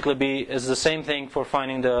would basically is the same thing for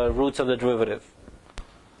finding the roots of the derivative.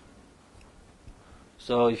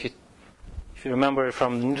 So if you remember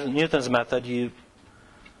from Newton's method, here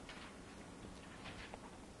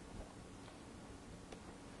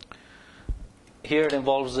it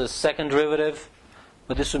involves the second derivative,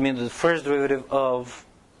 but this would mean the first derivative of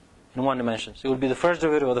in one dimension. So it would be the first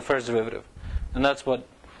derivative of the first derivative, and that's what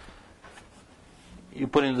you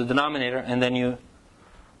put in the denominator, and then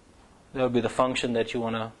that would be the function that you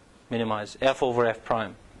want to minimize, f over f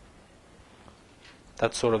prime.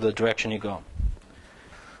 That's sort of the direction you go.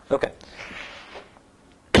 Okay.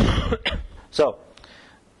 So,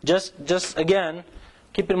 just again,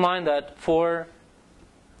 keep in mind that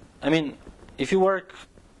if you work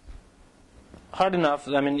hard enough,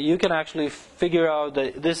 you can actually figure out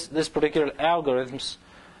this particular algorithms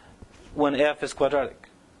when f is quadratic.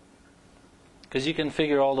 because you can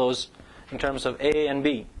figure all those in terms of A and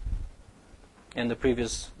B in the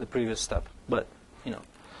previous step. But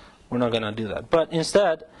we're not going to do that. But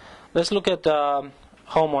instead, let's look at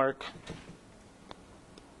homework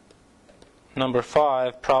number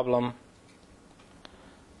 5, problem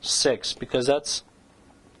 6, because that's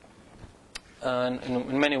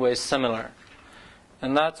in many ways similar.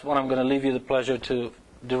 And that's what I'm going to leave you the pleasure to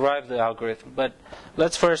derive the algorithm. But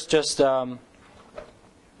let's first just it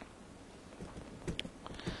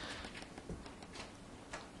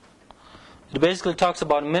basically talks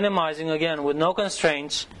about minimizing, again, with no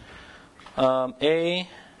constraints, 1/2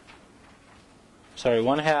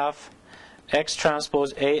 x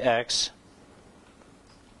transpose AX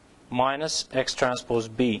minus x transpose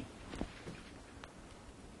B.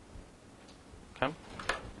 Okay.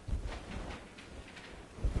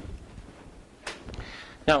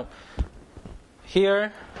 Now,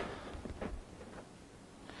 here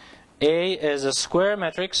A is a square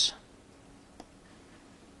matrix.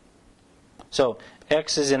 So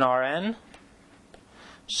X is in Rn.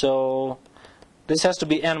 So this has to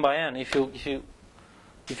be n by n. If you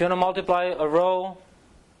want to multiply a row,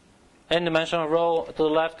 n-dimensional row to the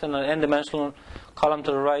left and an n-dimensional column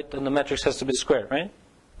to the right, then the matrix has to be squared, right?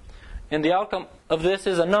 And the outcome of this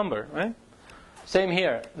is a number, right? Same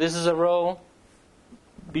here. This is a row.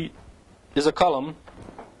 B is a column.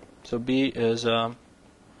 So B is a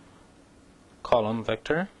column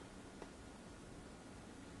vector.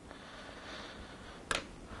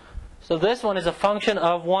 So this one is a function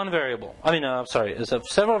of one variable. It's of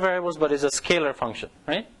several variables, but it's a scalar function,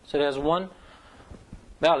 right? So it has one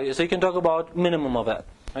value. So you can talk about minimum of that,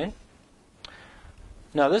 right?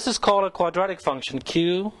 Now this is called a quadratic function.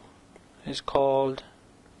 Q is called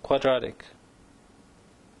quadratic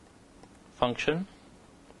function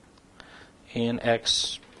in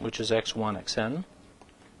X, which is x1, xn.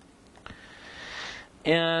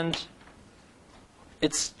 And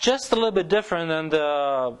it's just a little bit different than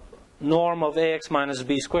the norm of ax minus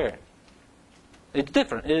b squared. It's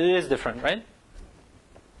different. It is different, right?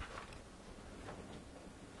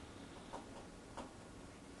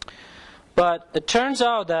 But it turns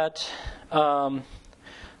out that the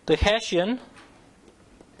Hessian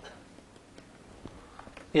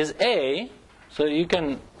is A, so you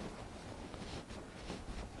can,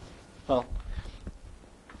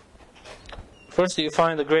 first you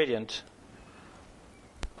find the gradient.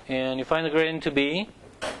 And you find the gradient to be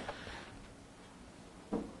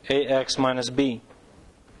ax minus b.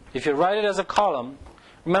 If you write it as a column,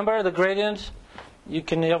 remember the gradient, you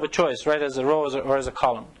have a choice, write as a row or as a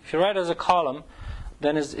column. If you write it as a column,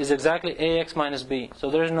 then it's exactly ax minus b. So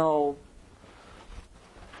there's no...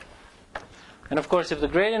 And of course, if the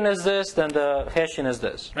gradient is this, then the Hessian is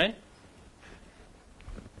this, right?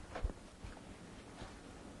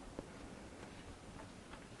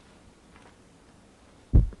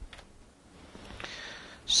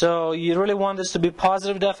 So you really want this to be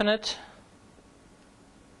positive definite.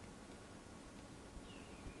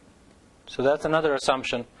 So that's another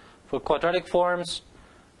assumption. For quadratic forms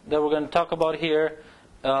that we're going to talk about here,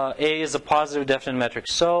 A is a positive definite metric.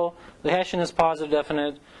 So the Hessian is positive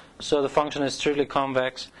definite, so the function is strictly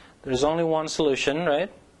convex. There's only one solution, right?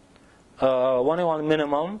 Only one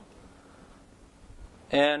minimum.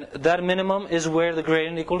 And that minimum is where the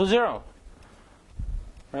gradient equal to 0.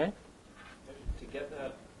 Right? To get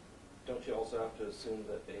that, don't you also have to assume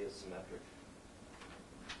that A is symmetric?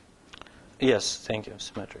 Yes, thank you,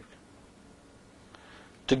 symmetric.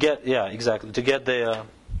 To get, yeah, exactly. To get the,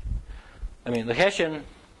 the Hessian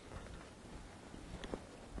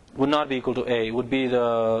would not be equal to A. It would be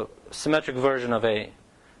the symmetric version of A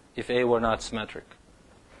if A were not symmetric.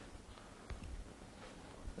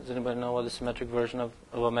 Does anybody know what the symmetric version of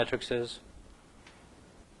a matrix is?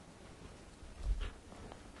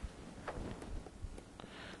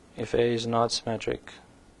 If A is not symmetric,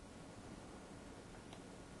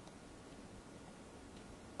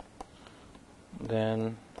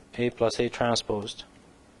 then A plus A transposed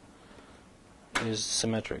is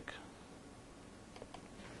symmetric.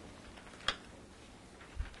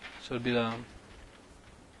 So it'd be the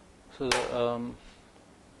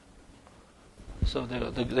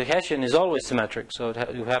the Hessian is always symmetric. So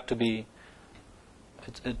you have to be.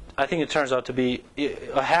 I think it turns out to be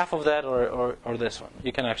a half of that or this one.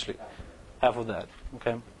 You can actually half of that.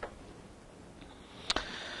 Okay.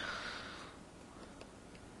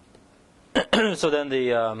 So then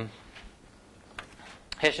the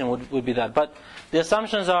Hessian would be that. But the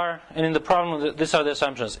assumptions are, and in the problem, these are the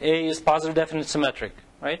assumptions. A is positive definite symmetric,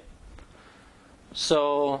 right?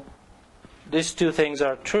 So these two things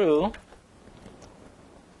are true.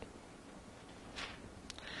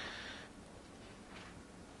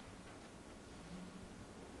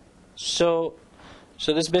 So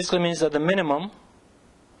this basically means that the minimum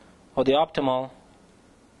or the optimal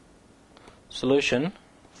solution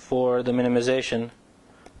for the minimization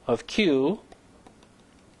of Q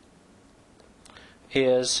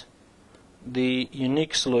is the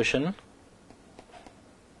unique solution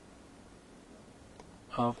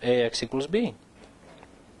of AX equals B.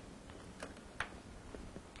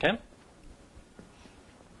 Okay?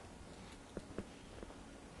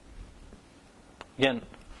 Again,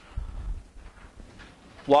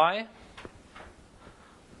 why?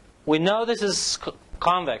 We know this is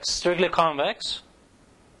convex, strictly convex.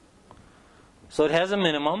 So it has a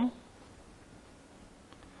minimum.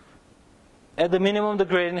 At the minimum, the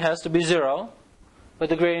gradient has to be 0, but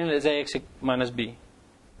the gradient is AX minus B.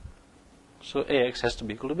 So AX has to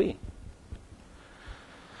be equal to B.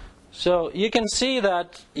 So you can see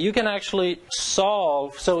that you can actually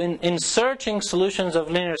solve. So in searching solutions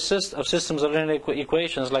of linear systems of linear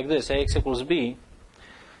equations like this, AX equals B,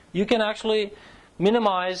 you can actually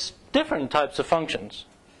minimize different types of functions.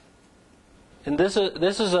 And this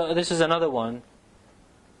is another one,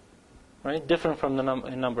 right? Different from the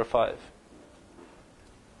in number 5.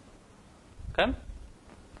 Okay.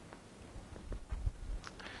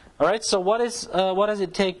 All right. So what does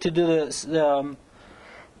it take to do this?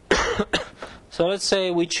 So let's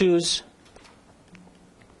say we choose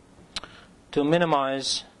to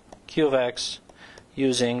minimize Q of X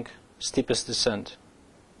using steepest descent.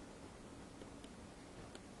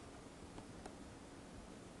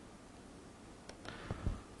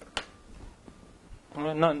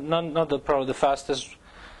 Not probably the fastest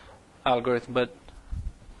algorithm, but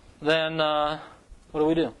then what do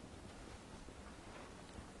we do?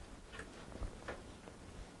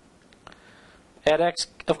 At X,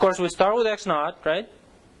 of course, we start with X naught, right?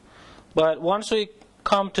 But once we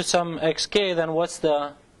come to some xk, then what's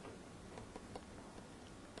the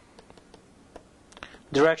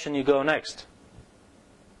direction you go next?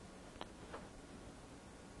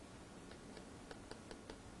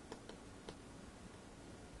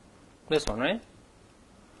 This one, right?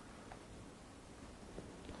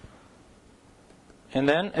 And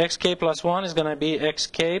then xk plus 1 is going to be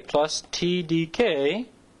xk plus t dk,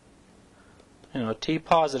 t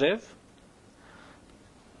positive,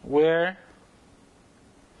 where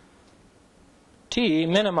t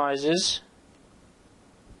minimizes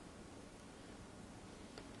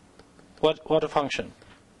what a function?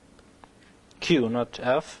 Q, not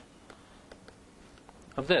f,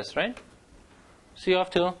 of this, right? So you have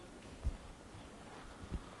to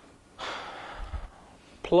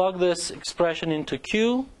plug this expression into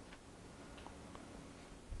Q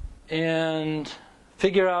and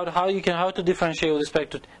figure out how to differentiate with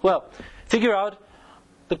respect to figure out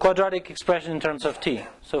the quadratic expression in terms of t.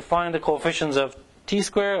 So find the coefficients of t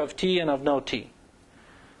square, of t, and of no t.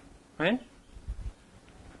 Right?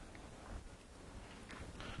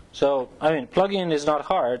 So, plugging in is not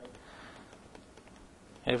hard.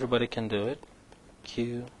 Everybody can do it.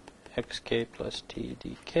 Q xk plus t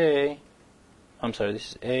dk. I'm sorry,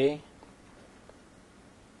 this is A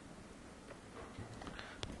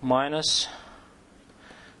minus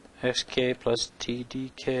xk plus t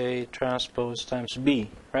dk transpose times B,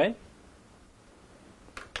 right?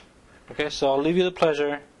 Okay, so I'll leave you the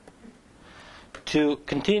pleasure to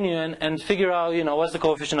continue and figure out, what's the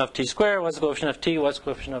coefficient of t squared, what's the coefficient of t, what's the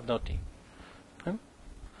coefficient of no t. Okay?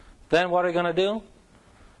 Then what are you going to do?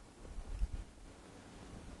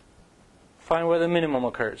 Find where the minimum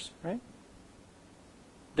occurs, right?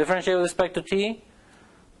 Differentiate with respect to t,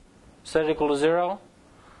 set it equal to 0,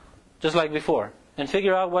 just like before. And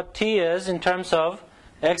figure out what t is in terms of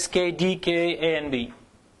xk, dk, a, and b.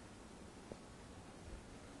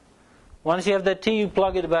 Once you have that t, you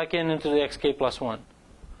plug it back into the xk plus 1.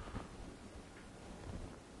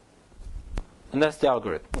 And that's the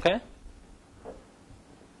algorithm, okay?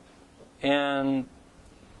 And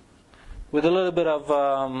with a little bit of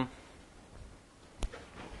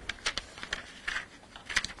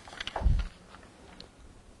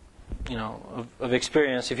of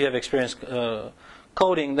experience, if you have experience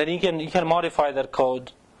coding, then you can modify that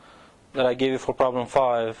code that I gave you for problem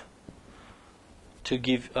 5 to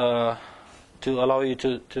give to allow you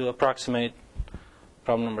to approximate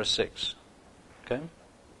problem number 6. Okay,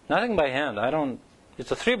 nothing by hand.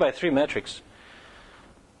 It's a 3x3 matrix.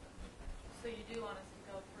 So you do want us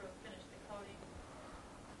to go through and finish the coding?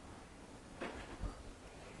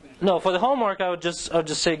 No, for the homework, I would just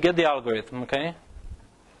say get the algorithm. Okay.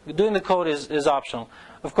 Doing the code is optional.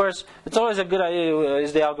 Of course, it's always a good idea.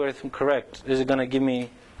 Is the algorithm correct? Is it going to give me,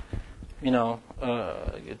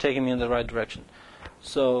 taking me in the right direction?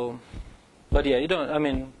 So, but yeah, you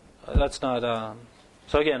don't. That's not.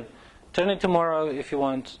 So again, turn it tomorrow if you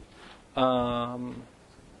want.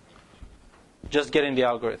 Just getting the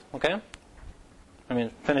algorithm, okay? I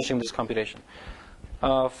mean, finishing this computation.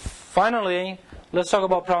 Finally, let's talk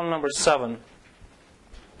about problem number 7.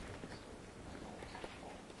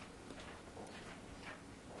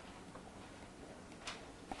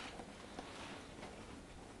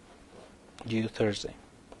 Due Thursday.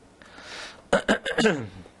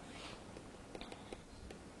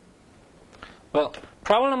 Well,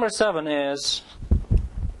 problem number 7 is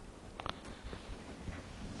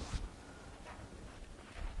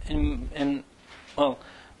well,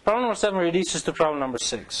 problem number 7 reduces to problem number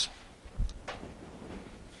 6.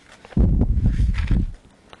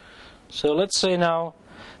 So let's say now,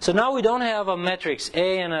 we don't have a matrix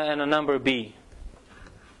A and a number B.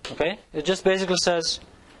 Okay? It just basically says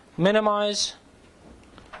minimize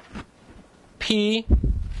P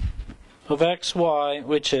of x, y,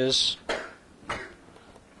 which is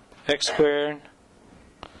x squared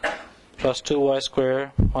plus 2y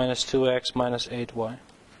squared minus 2x minus 8y.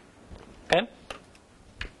 Okay?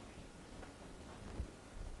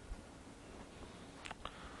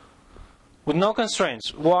 With no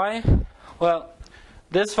constraints. Why? Well,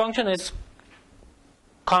 this function is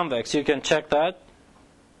convex. You can check that.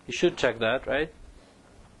 You should check that, right?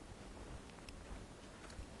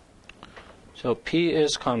 So P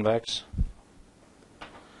is convex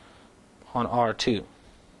on R2.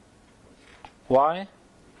 Why?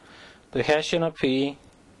 The Hessian of P,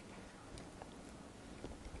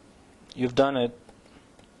 you've done it.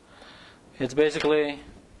 It's basically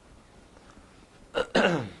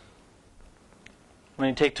when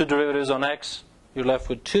you take two derivatives on x, you're left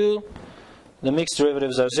with 2. The mixed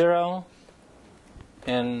derivatives are 0.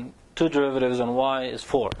 And two derivatives on y is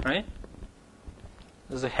 4, right?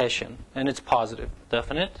 This is a Hessian. And it's positive,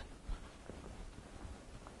 definite.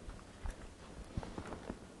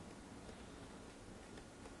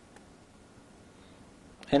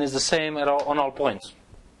 And it's the same on all points.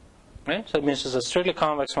 Right? So it means it's a strictly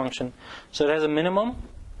convex function. So it has a minimum.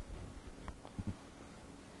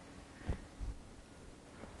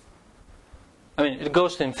 I mean, it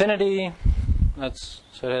goes to infinity.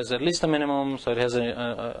 So it has at least a minimum. So it has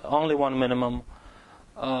only one minimum.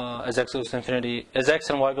 As x goes to infinity, as x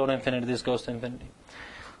and y go to infinity, this goes to infinity.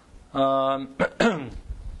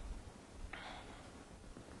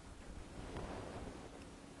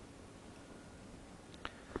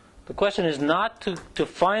 The question is not to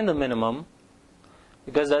find the minimum,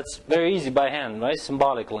 because that's very easy by hand, right?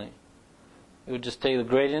 Symbolically. You would just take the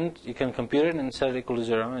gradient, you can compute it and set it equal to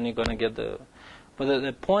 0, and you're going to get the... But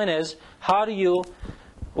the point is,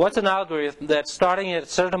 what's an algorithm that starting at a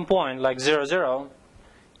certain point, like 0, 0,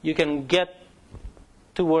 you can get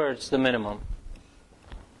towards the minimum.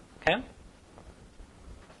 Okay?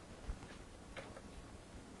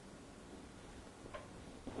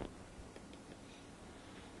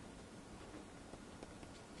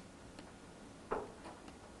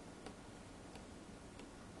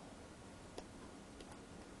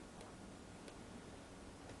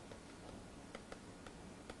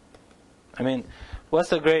 I mean, what's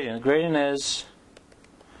the gradient? The gradient is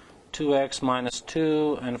 2x minus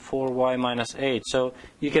 2 and 4y minus 8. So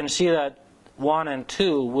you can see that 1 and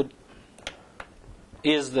 2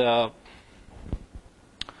 is the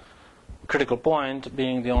critical point,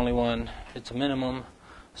 being the only one. It's a minimum,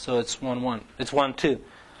 so it's 1, 1. It's 1, 2. Is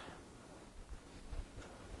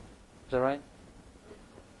that right?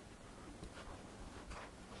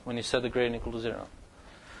 When you set the gradient equal to 0.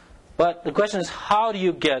 But the question is, how do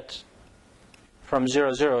you get from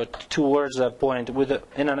 0, 0 towards that point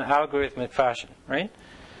in an algorithmic fashion, right?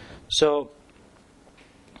 So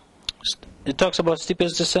it talks about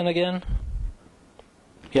steepest descent again.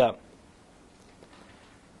 Yeah.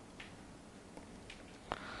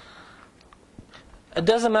 It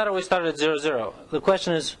doesn't matter we started at 0, 0. The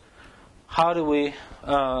question is, how do we,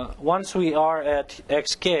 once we are at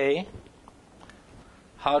xk,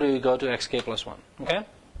 how do we go to xk plus 1? Okay?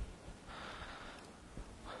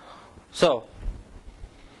 So,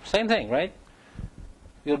 same thing, right?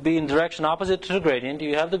 You'll be in direction opposite to the gradient.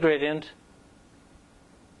 You have the gradient,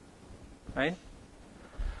 right?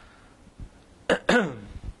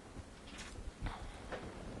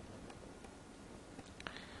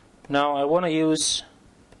 Now I want to use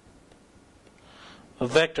a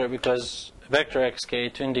vector, because vector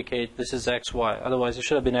xk to indicate this is xy. Otherwise it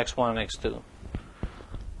should have been x1 and x2.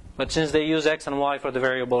 But since they use x and y for the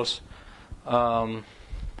variables,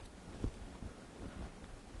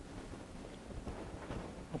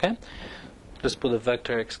 okay, let's put a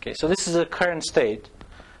vector xk. So this is the current state.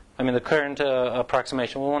 I mean the current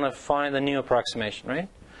approximation. We want to find the new approximation, right?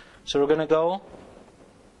 So we're going to go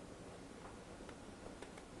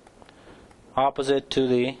opposite to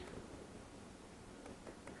the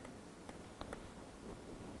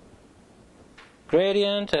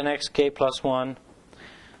gradient and xk plus 1.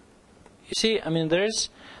 You see, I mean,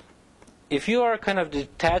 if you are kind of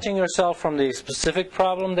detaching yourself from the specific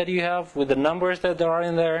problem that you have with the numbers that there are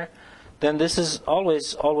in there, then this is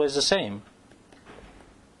always the same.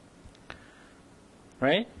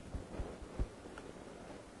 Right?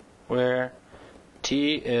 Where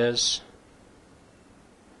t is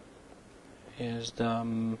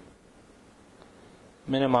the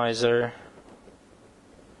minimizer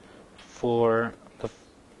for the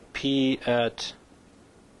p at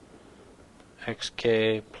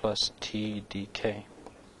xk plus t dk.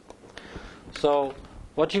 So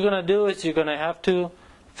what you're going to do is you're going to have to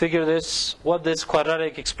figure what this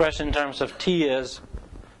quadratic expression in terms of t is.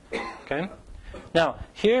 Okay. Now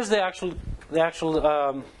here's the actual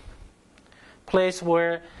place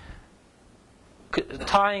where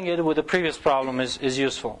tying it with the previous problem is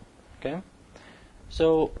useful. Okay.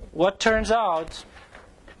 So what turns out?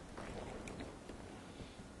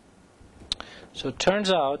 So it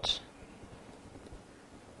turns out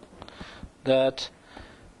that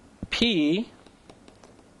P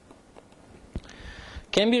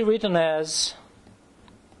can be written as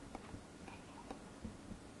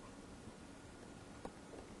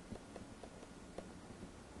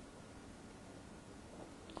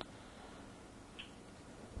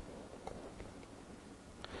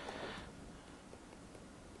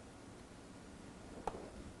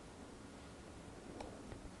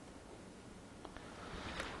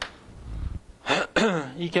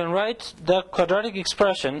you can write the quadratic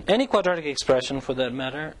expression, any quadratic expression for that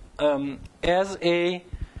matter, as a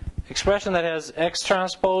expression that has x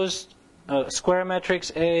transpose, square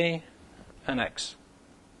matrix A, and x.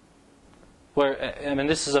 Where, I mean,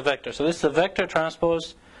 this is a vector. So this is a vector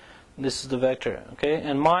transpose, this is the vector, okay?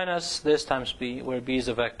 And minus this times b, where b is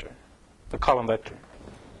a vector, the column vector.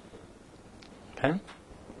 Okay?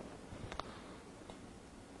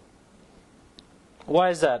 Why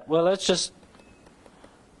is that? Well, let's just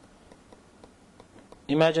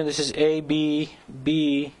imagine this is A, B,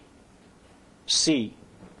 B, C.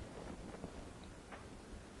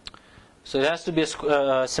 So it has to be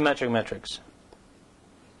a symmetric matrix.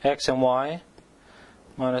 X and Y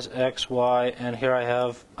minus X, Y, and here I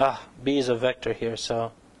have, B is a vector here,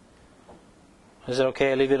 so is it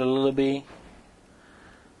okay? I leave it a little b.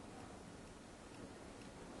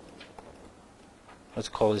 Let's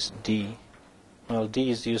call this D. Well, D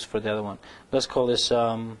is used for the other one. Let's call this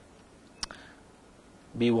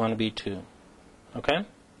B1, B2. Okay?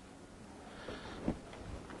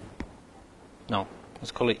 No,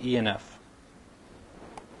 let's call it E and F.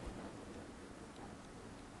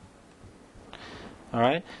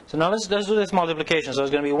 Alright, so now let's do this multiplication. So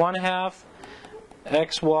it's going to be 1/2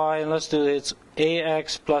 xy, and let's do it. It's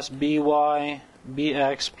ax plus by,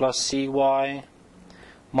 bx plus cy,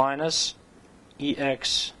 minus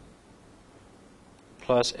ex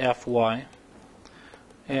plus fy.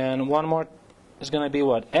 And one more is going to be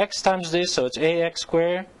what? X times this, so it's ax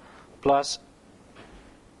squared plus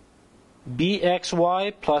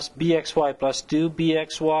bxy plus bxy plus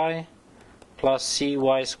 2bxy plus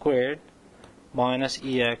cy squared minus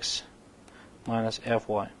ex minus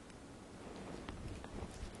fy.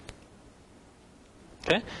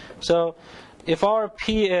 Okay? So if our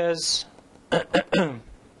p is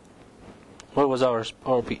what was our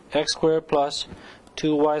p? X squared plus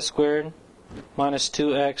 2y squared minus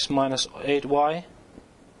 2x minus 8y.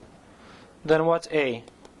 Then what's a?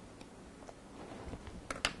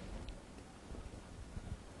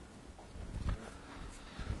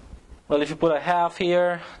 Well, if you put a half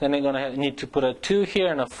here, then you're going to need to put a 2 here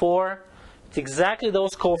and a 4. It's exactly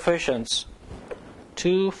those coefficients.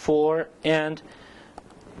 2, 4, and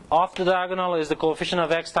off the diagonal is the coefficient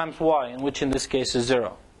of x times y, which in this case is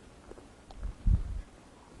 0.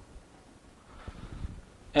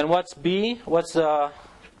 And what's b? What's the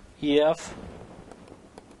EF?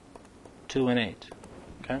 2 and 8.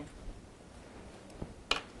 Okay?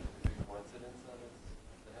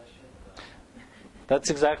 That's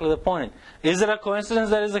exactly the point. Is it a coincidence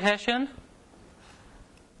that is a Hessian?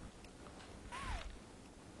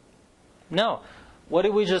 No. What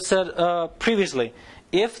did we just said previously?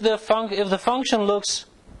 If the function looks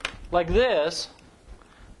like this,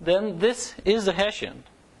 then this is a Hessian.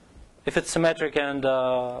 If it's symmetric and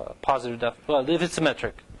positive, well, if it's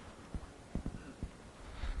symmetric.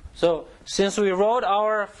 So since we wrote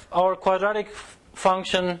our quadratic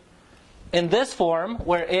function in this form,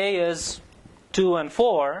 where a is 2 and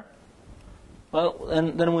 4, well,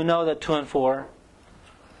 and then we know that 2 and 4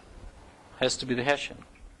 has to be the Hessian.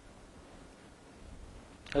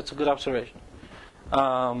 That's a good observation.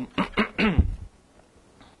 Um,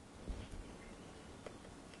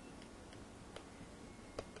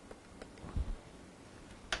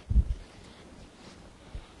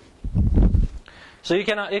 So you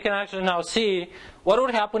can actually now see what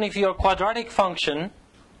would happen if your quadratic function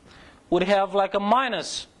would have like a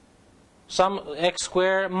minus, some x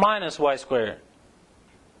squared minus y squared.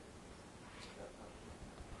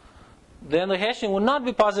 Then the Hessian would not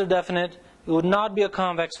be positive definite, it would not be a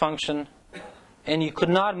convex function, and you could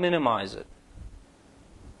not minimize it.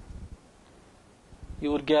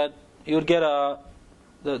 You would get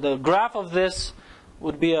the graph of this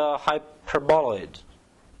would be a hyperboloid,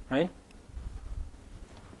 right?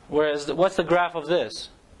 Whereas, what's the graph of this?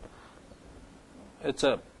 It's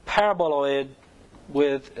a paraboloid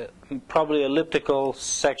with probably elliptical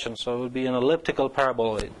section, so it would be an elliptical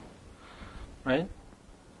paraboloid, right?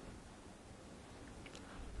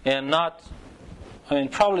 And not, I mean,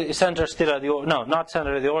 probably center still at the not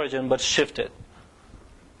center at the origin, but shifted.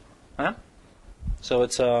 Huh? So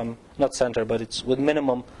it's not center, but it's with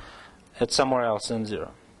minimum at somewhere else than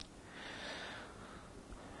 0.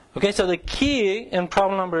 Okay, so the key in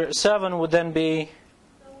problem number 7 would then be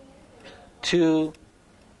to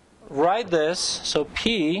write this. So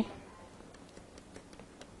P,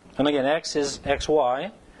 and again X is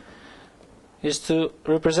XY, is to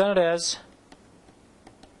represent it as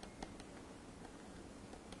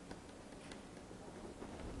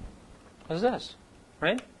this,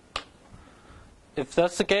 right? If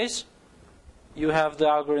that's the case, you have the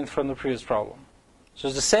algorithm from the previous problem. So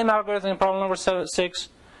it's the same algorithm in problem number 6.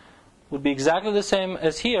 Would be exactly the same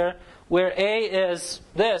as here, where A is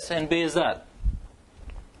this and B is that.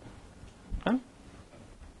 Okay?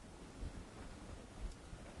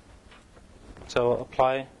 So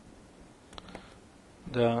apply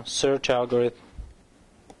the search algorithm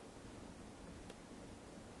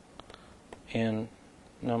in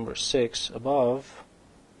number 6 above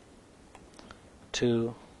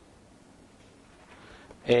to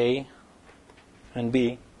A and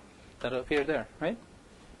B that appear there, right?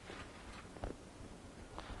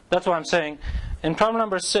 That's what I'm saying. In problem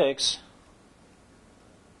number 6,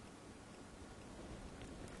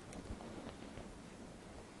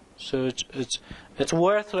 so it's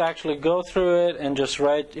worth to actually go through it and just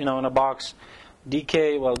write, in a box,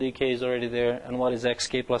 dk. Well, dk is already there, and what is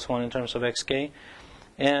xk plus 1 in terms of xk,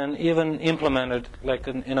 and even implement it like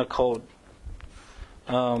in a code.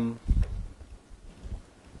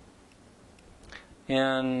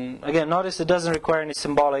 And again, notice it doesn't require any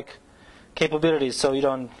symbolic capabilities, so you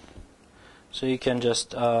can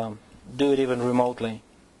just do it even remotely.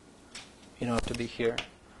 You don't have to be here.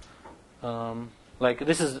 Like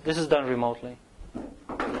this is done remotely.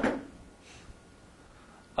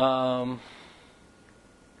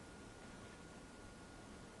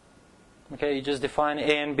 Okay, you just define A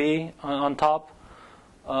and B on top.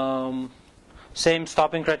 Same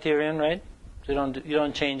stopping criterion, right? So you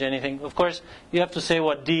don't change anything. Of course, you have to say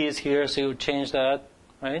what D is here, so you would change that,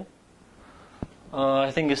 right?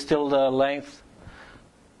 I think it's still the length.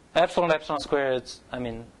 Epsilon squared, it's,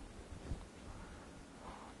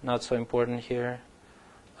 not so important here.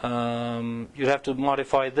 You'd have to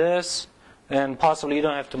modify this, and possibly you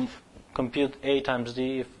don't have to compute A times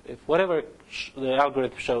D if whatever the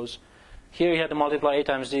algorithm shows. Here you have to multiply A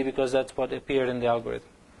times D because that's what appeared in the algorithm.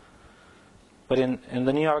 But in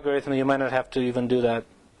the new algorithm, you might not have to even do that.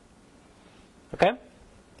 Okay?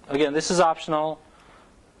 Again, this is optional,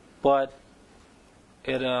 but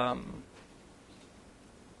it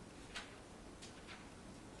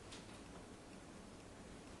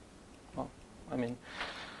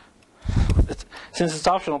since it's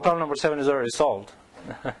optional, problem number 7 is already solved.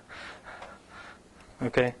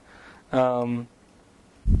 Okay. I'd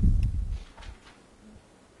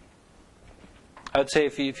say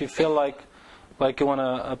if you feel like you want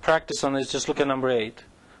to practice on this, just look at number 8.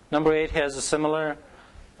 Number 8 has a similar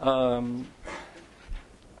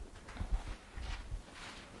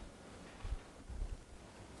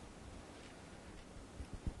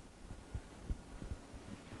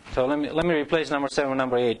so let me replace number 7 with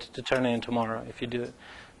number 8 to turn it in tomorrow if you do it,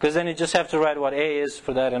 because then you just have to write what A is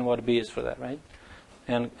for that and what B is for that, right?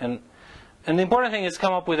 And the important thing is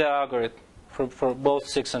come up with an algorithm for both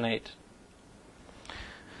 6 and 8.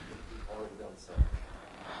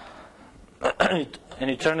 And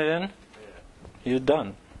you turn it in, you're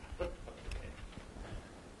done.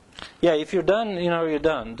 Yeah, if you're done, you're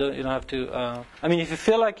done. You don't have to. If you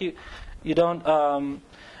feel like you don't.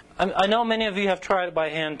 I know many of you have tried by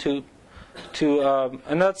hand to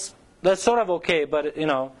and that's sort of okay, but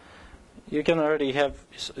you can already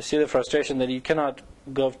see the frustration that you cannot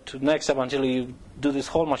go to the next step until you do this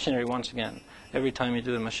whole machinery once again. every time you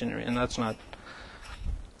do the machinery, and that's not.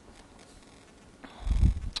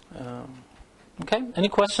 Okay, any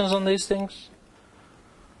questions on these things?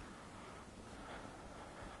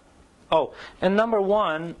 Oh, and number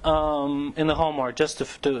 1 in the homework, just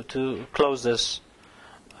to close this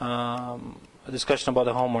discussion about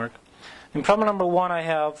the homework. In problem number 1, I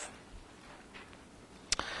have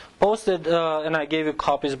posted, and I gave you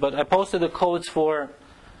copies, but I posted the codes for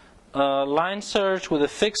line search with a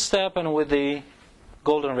fixed step and with the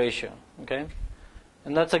golden ratio. Okay,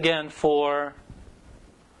 and that's again for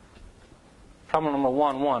problem number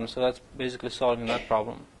 1, so that's basically solving that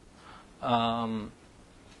problem.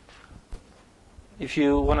 If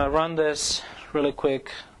you want to run this really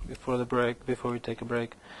quick before the break, before we take a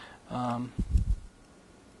break,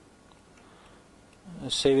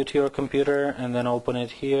 save it to your computer and then open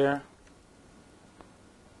it here.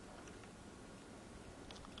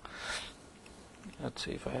 Let's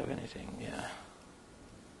see if I have anything. Yeah.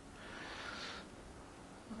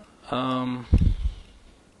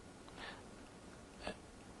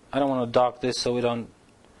 I don't want to dock this so we don't.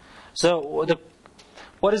 So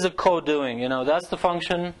what is the code doing? You know, that's the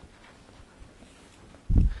function,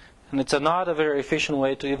 and it's not a very efficient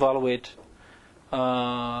way to evaluate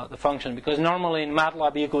the function, because normally in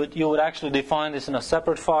MATLAB you would actually define this in a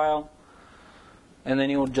separate file, and then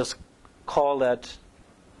you would just call that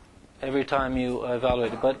every time you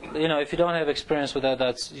evaluate it. But you know, if you don't have experience with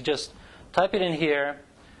that, you just type it in here.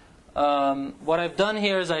 What I've done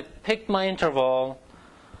here is I picked my interval,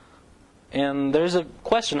 and there's a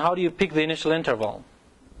question: how do you pick the initial interval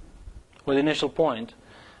or the initial point?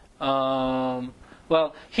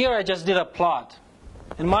 Well, here I just did a plot.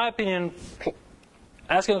 In my opinion,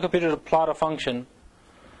 asking a computer to plot a function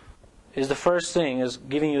is the first thing, is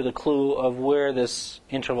giving you the clue of where this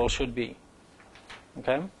interval should be.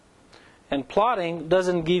 Okay? And plotting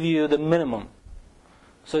doesn't give you the minimum.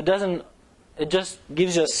 So it just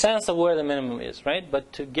gives you a sense of where the minimum is, right?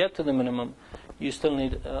 But to get to the minimum, you still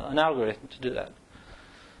need an algorithm to do that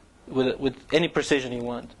with any precision you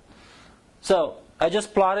want. So I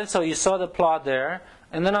just plotted, so you saw the plot there,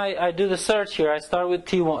 and then I do the search here. I start with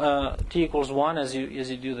t equals 1 as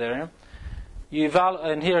you do there. You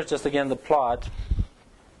and here's just again the plot,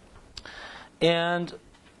 and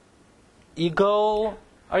you go.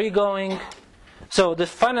 Are you going? So the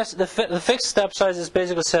fixed step size is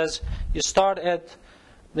basically says you start at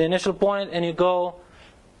the initial point and you go,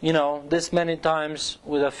 you know, this many times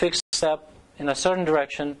with a fixed step in a certain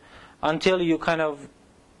direction until you kind of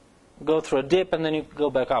go through a dip and then you go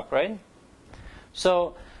back up, right?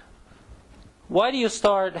 So why do you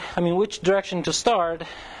start? I mean, which direction to start,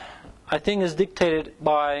 I think, is dictated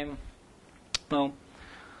by, well,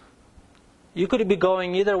 you could be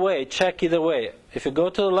going either way. Check either way. If you go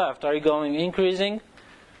to the left, are you going increasing?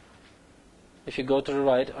 If you go to the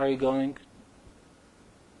right, are you going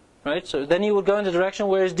right? So then you would go in the direction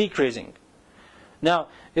where it's decreasing. Now,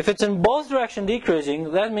 if it's in both directions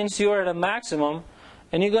decreasing, that means you're at a maximum,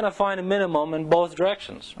 and you're going to find a minimum in both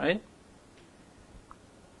directions, right?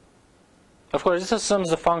 Of course, this assumes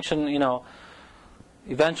the function, you know,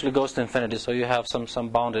 eventually goes to infinity, so you have some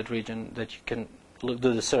bounded region that you can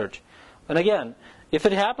do the search. And again, if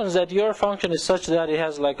it happens that your function is such that it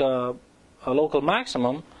has like a local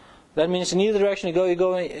maximum, that means in either direction you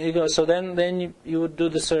go. So then you would do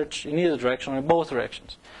the search in either direction or in both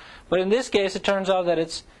directions. But in this case, it turns out that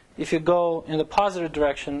it's, if you go in the positive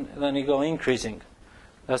direction, then you go increasing.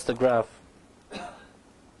 That's the graph.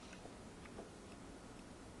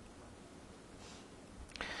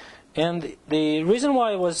 And the reason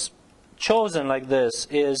why it was chosen like this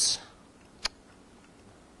is,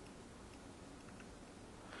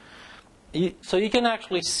 so you can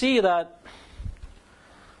actually see that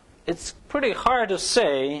it's pretty hard to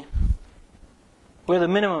say where the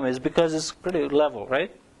minimum is because it's pretty level,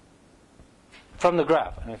 right? From the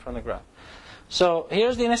graph. So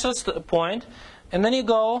here's the initial point, and then you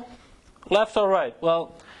go left or right.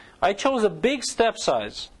 Well, I chose a big step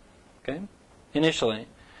size, okay, initially,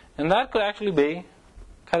 and that could actually be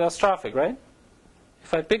catastrophic, right?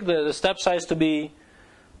 If I pick the step size to be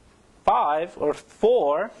 5 or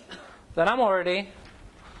 4, then I'm already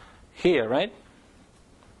here, right?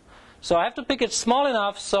 So I have to pick it small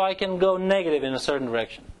enough so I can go negative in a certain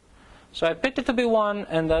direction. So I picked it to be 1,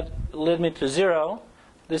 and that led me to 0.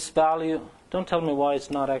 This value, don't tell me why it's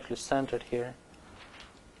not actually centered here.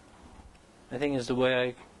 I think it's the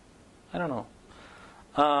way I don't know.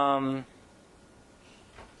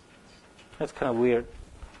 That's kind of weird.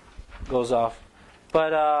 Goes off.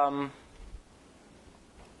 But,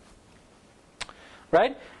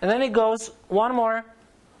 right? And then it goes one more.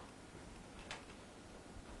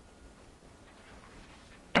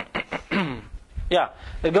 Yeah,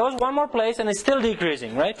 it goes one more place and it's still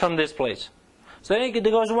decreasing, right, from this place. So then it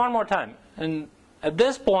goes one more time. And at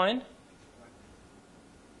this point,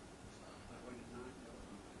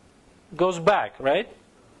 it goes back, right?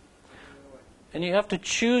 And you have to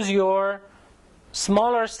choose your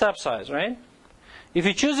smaller step size, right? If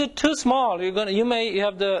you choose it too small, you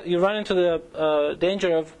run into the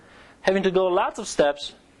danger of having to go lots of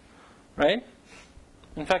steps, right?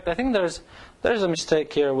 In fact, I think there's a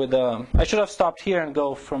mistake here with I should have stopped here and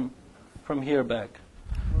go from here back.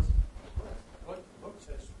 Look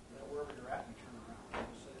says that wherever you're at, you turn around. It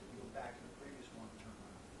says you go back to the previous one and turn around.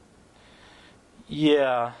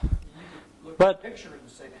 Yeah, Look but at the picture and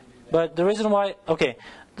say and do that. but the reason why, okay,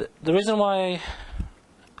 the reason why,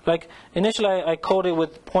 like initially I coded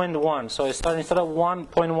with 0.1, so I started instead of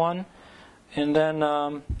 1.1, and then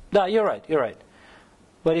yeah, you're right.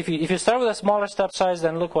 But if you start with a smaller step size,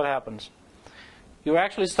 then look what happens. You're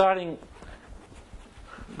actually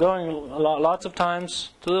going lots of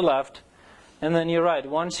times to the left, and then you're right.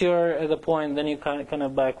 Once you're at the point, then you kind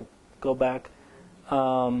of go back.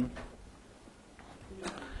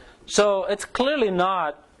 So it's clearly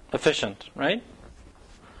not efficient, right?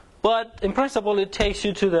 But in principle, it takes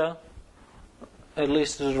you to at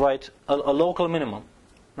least a local minimum,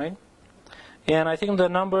 right? And I think the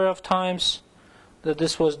number of times that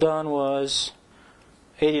this was done was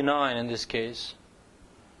 89 in this case.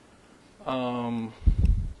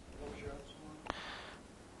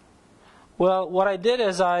 Well, what I did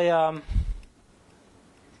is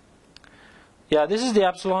this is the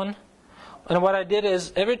epsilon. And what I did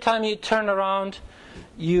is every time you turn around,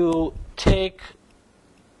 you take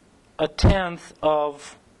a tenth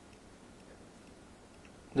of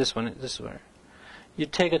this one. This is where you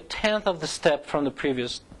take a tenth of the step from the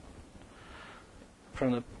previous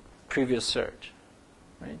search,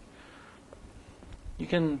 right? You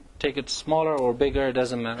can take it smaller or bigger; it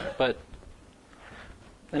doesn't matter. But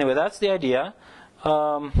anyway, that's the idea.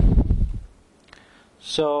 So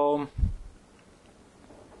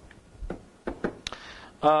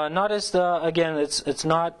notice again, it's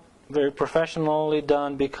not very professionally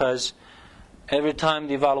done because every time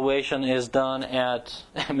the evaluation is done at,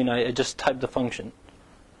 I just type the function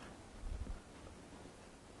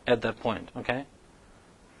at that point. Okay.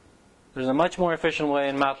 There's a much more efficient way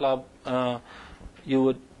in MATLAB.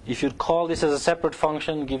 If you'd call this as a separate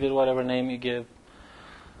function, give it whatever name you give,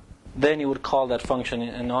 then you would call that function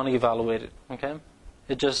and only evaluate it. Okay.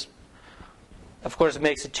 It just, of course, it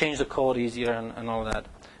makes it change the code easier and all that.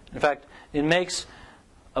 In fact, it makes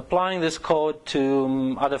applying this code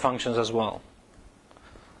to other functions as well.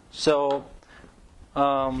 So,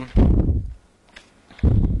 how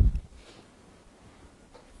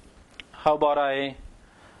about I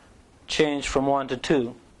change from 1 to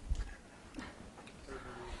 2?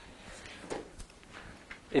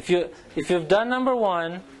 If you've done number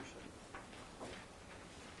 1,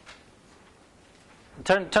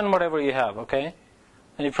 turn whatever you have, okay?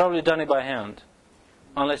 And you've probably done it by hand,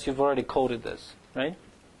 unless you've already coded this, right?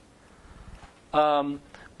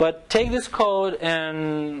 But take this code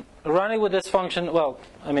and run it with this function. Well,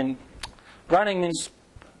 running means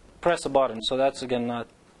press a button, so that's again not.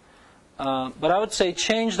 But I would say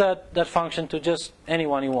change that function to just any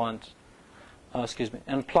one you want.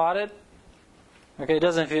 And plot it. Okay, it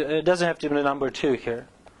doesn't have to be the number 2 here.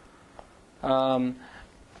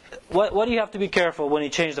 What do you have to be careful when you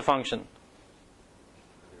change the function?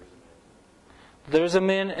 There's a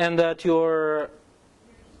min, and that your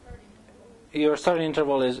starting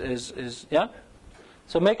interval is yeah.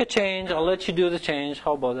 So make a change. I'll let you do the change.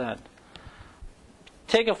 How about that?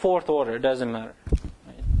 Take a 4th order. It doesn't matter.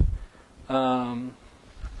 Right?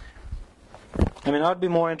 I'd be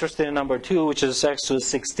more interested in number 2, which is x to the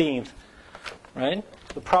 16th. Right?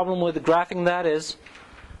 The problem with graphing that is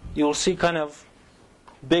you'll see kind of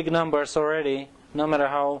big numbers already, no matter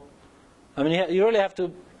how. You really have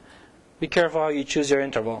to be careful how you choose your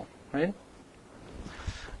interval, right?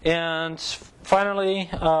 And finally,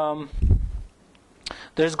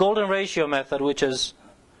 there's golden ratio method, which is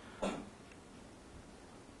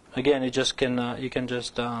again you can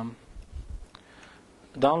just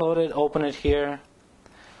download it, open it here,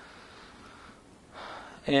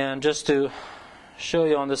 and just to show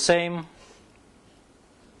you on the same.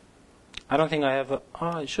 I don't think I have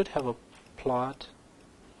I should have a plot.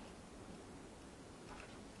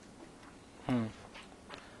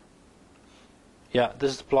 Yeah,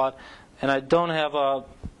 this is the plot. And I don't have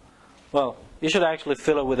well, you should actually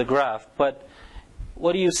fill it with a graph. But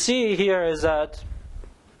what you see here is that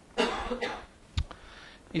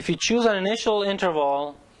if you choose an initial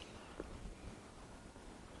interval,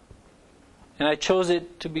 and I chose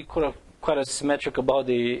it to be quite a symmetric about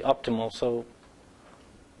the optimal. So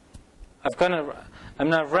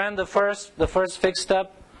I've ran the first fixed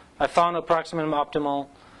step. I found approximate optimal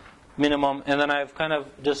minimum, and then I've kind of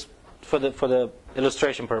just for the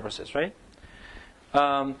illustration purposes, right?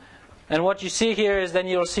 And what you see here is then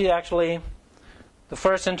you'll see actually the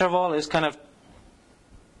first interval is kind of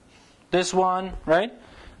this one, right?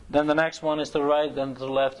 Then the next one is to the right, then to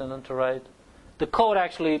the left, and then to the right. The code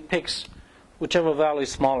actually picks whichever value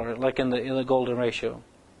is smaller, like in the golden ratio.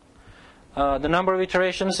 The number of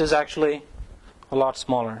iterations is actually a lot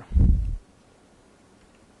smaller.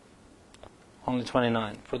 Only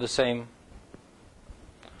 29 for the same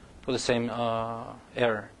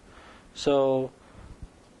error. So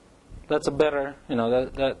that's a better,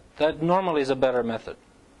 that normally is a better method.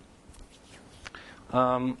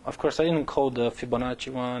 Of course, I didn't code the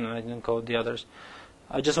Fibonacci one, and I didn't code the others.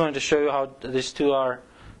 I just wanted to show you how these two are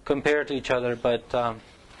compared to each other. But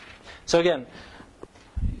so again,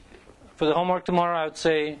 for the homework tomorrow, I would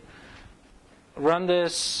say run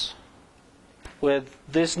this with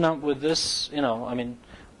this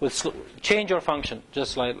change your function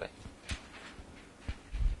just slightly.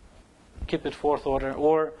 Keep it 4th order,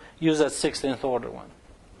 or use that 16th order one.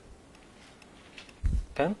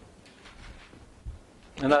 Okay.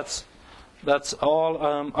 And that's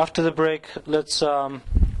all. After the break, let's talk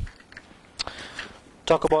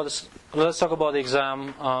about this. Let's talk about the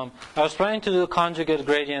exam. I was planning to do the conjugate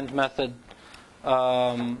gradient method,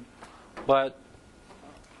 but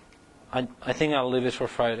I think I'll leave it for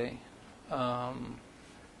Friday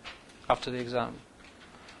after the exam.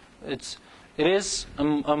 It is a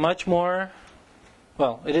much more,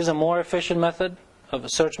 it is a more efficient method of a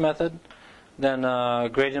search method than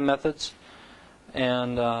gradient methods.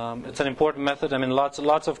 And it's an important method. I mean,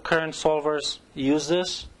 lots of current solvers use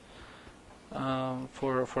this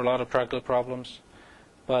for a lot of practical problems.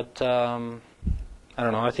 But I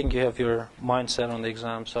don't know. I think you have your mindset on the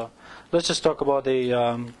exam. So let's just talk about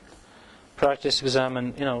the practice exam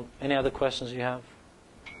and any other questions you have.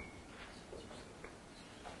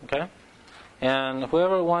 Okay. And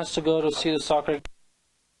whoever wants to go to see the soccer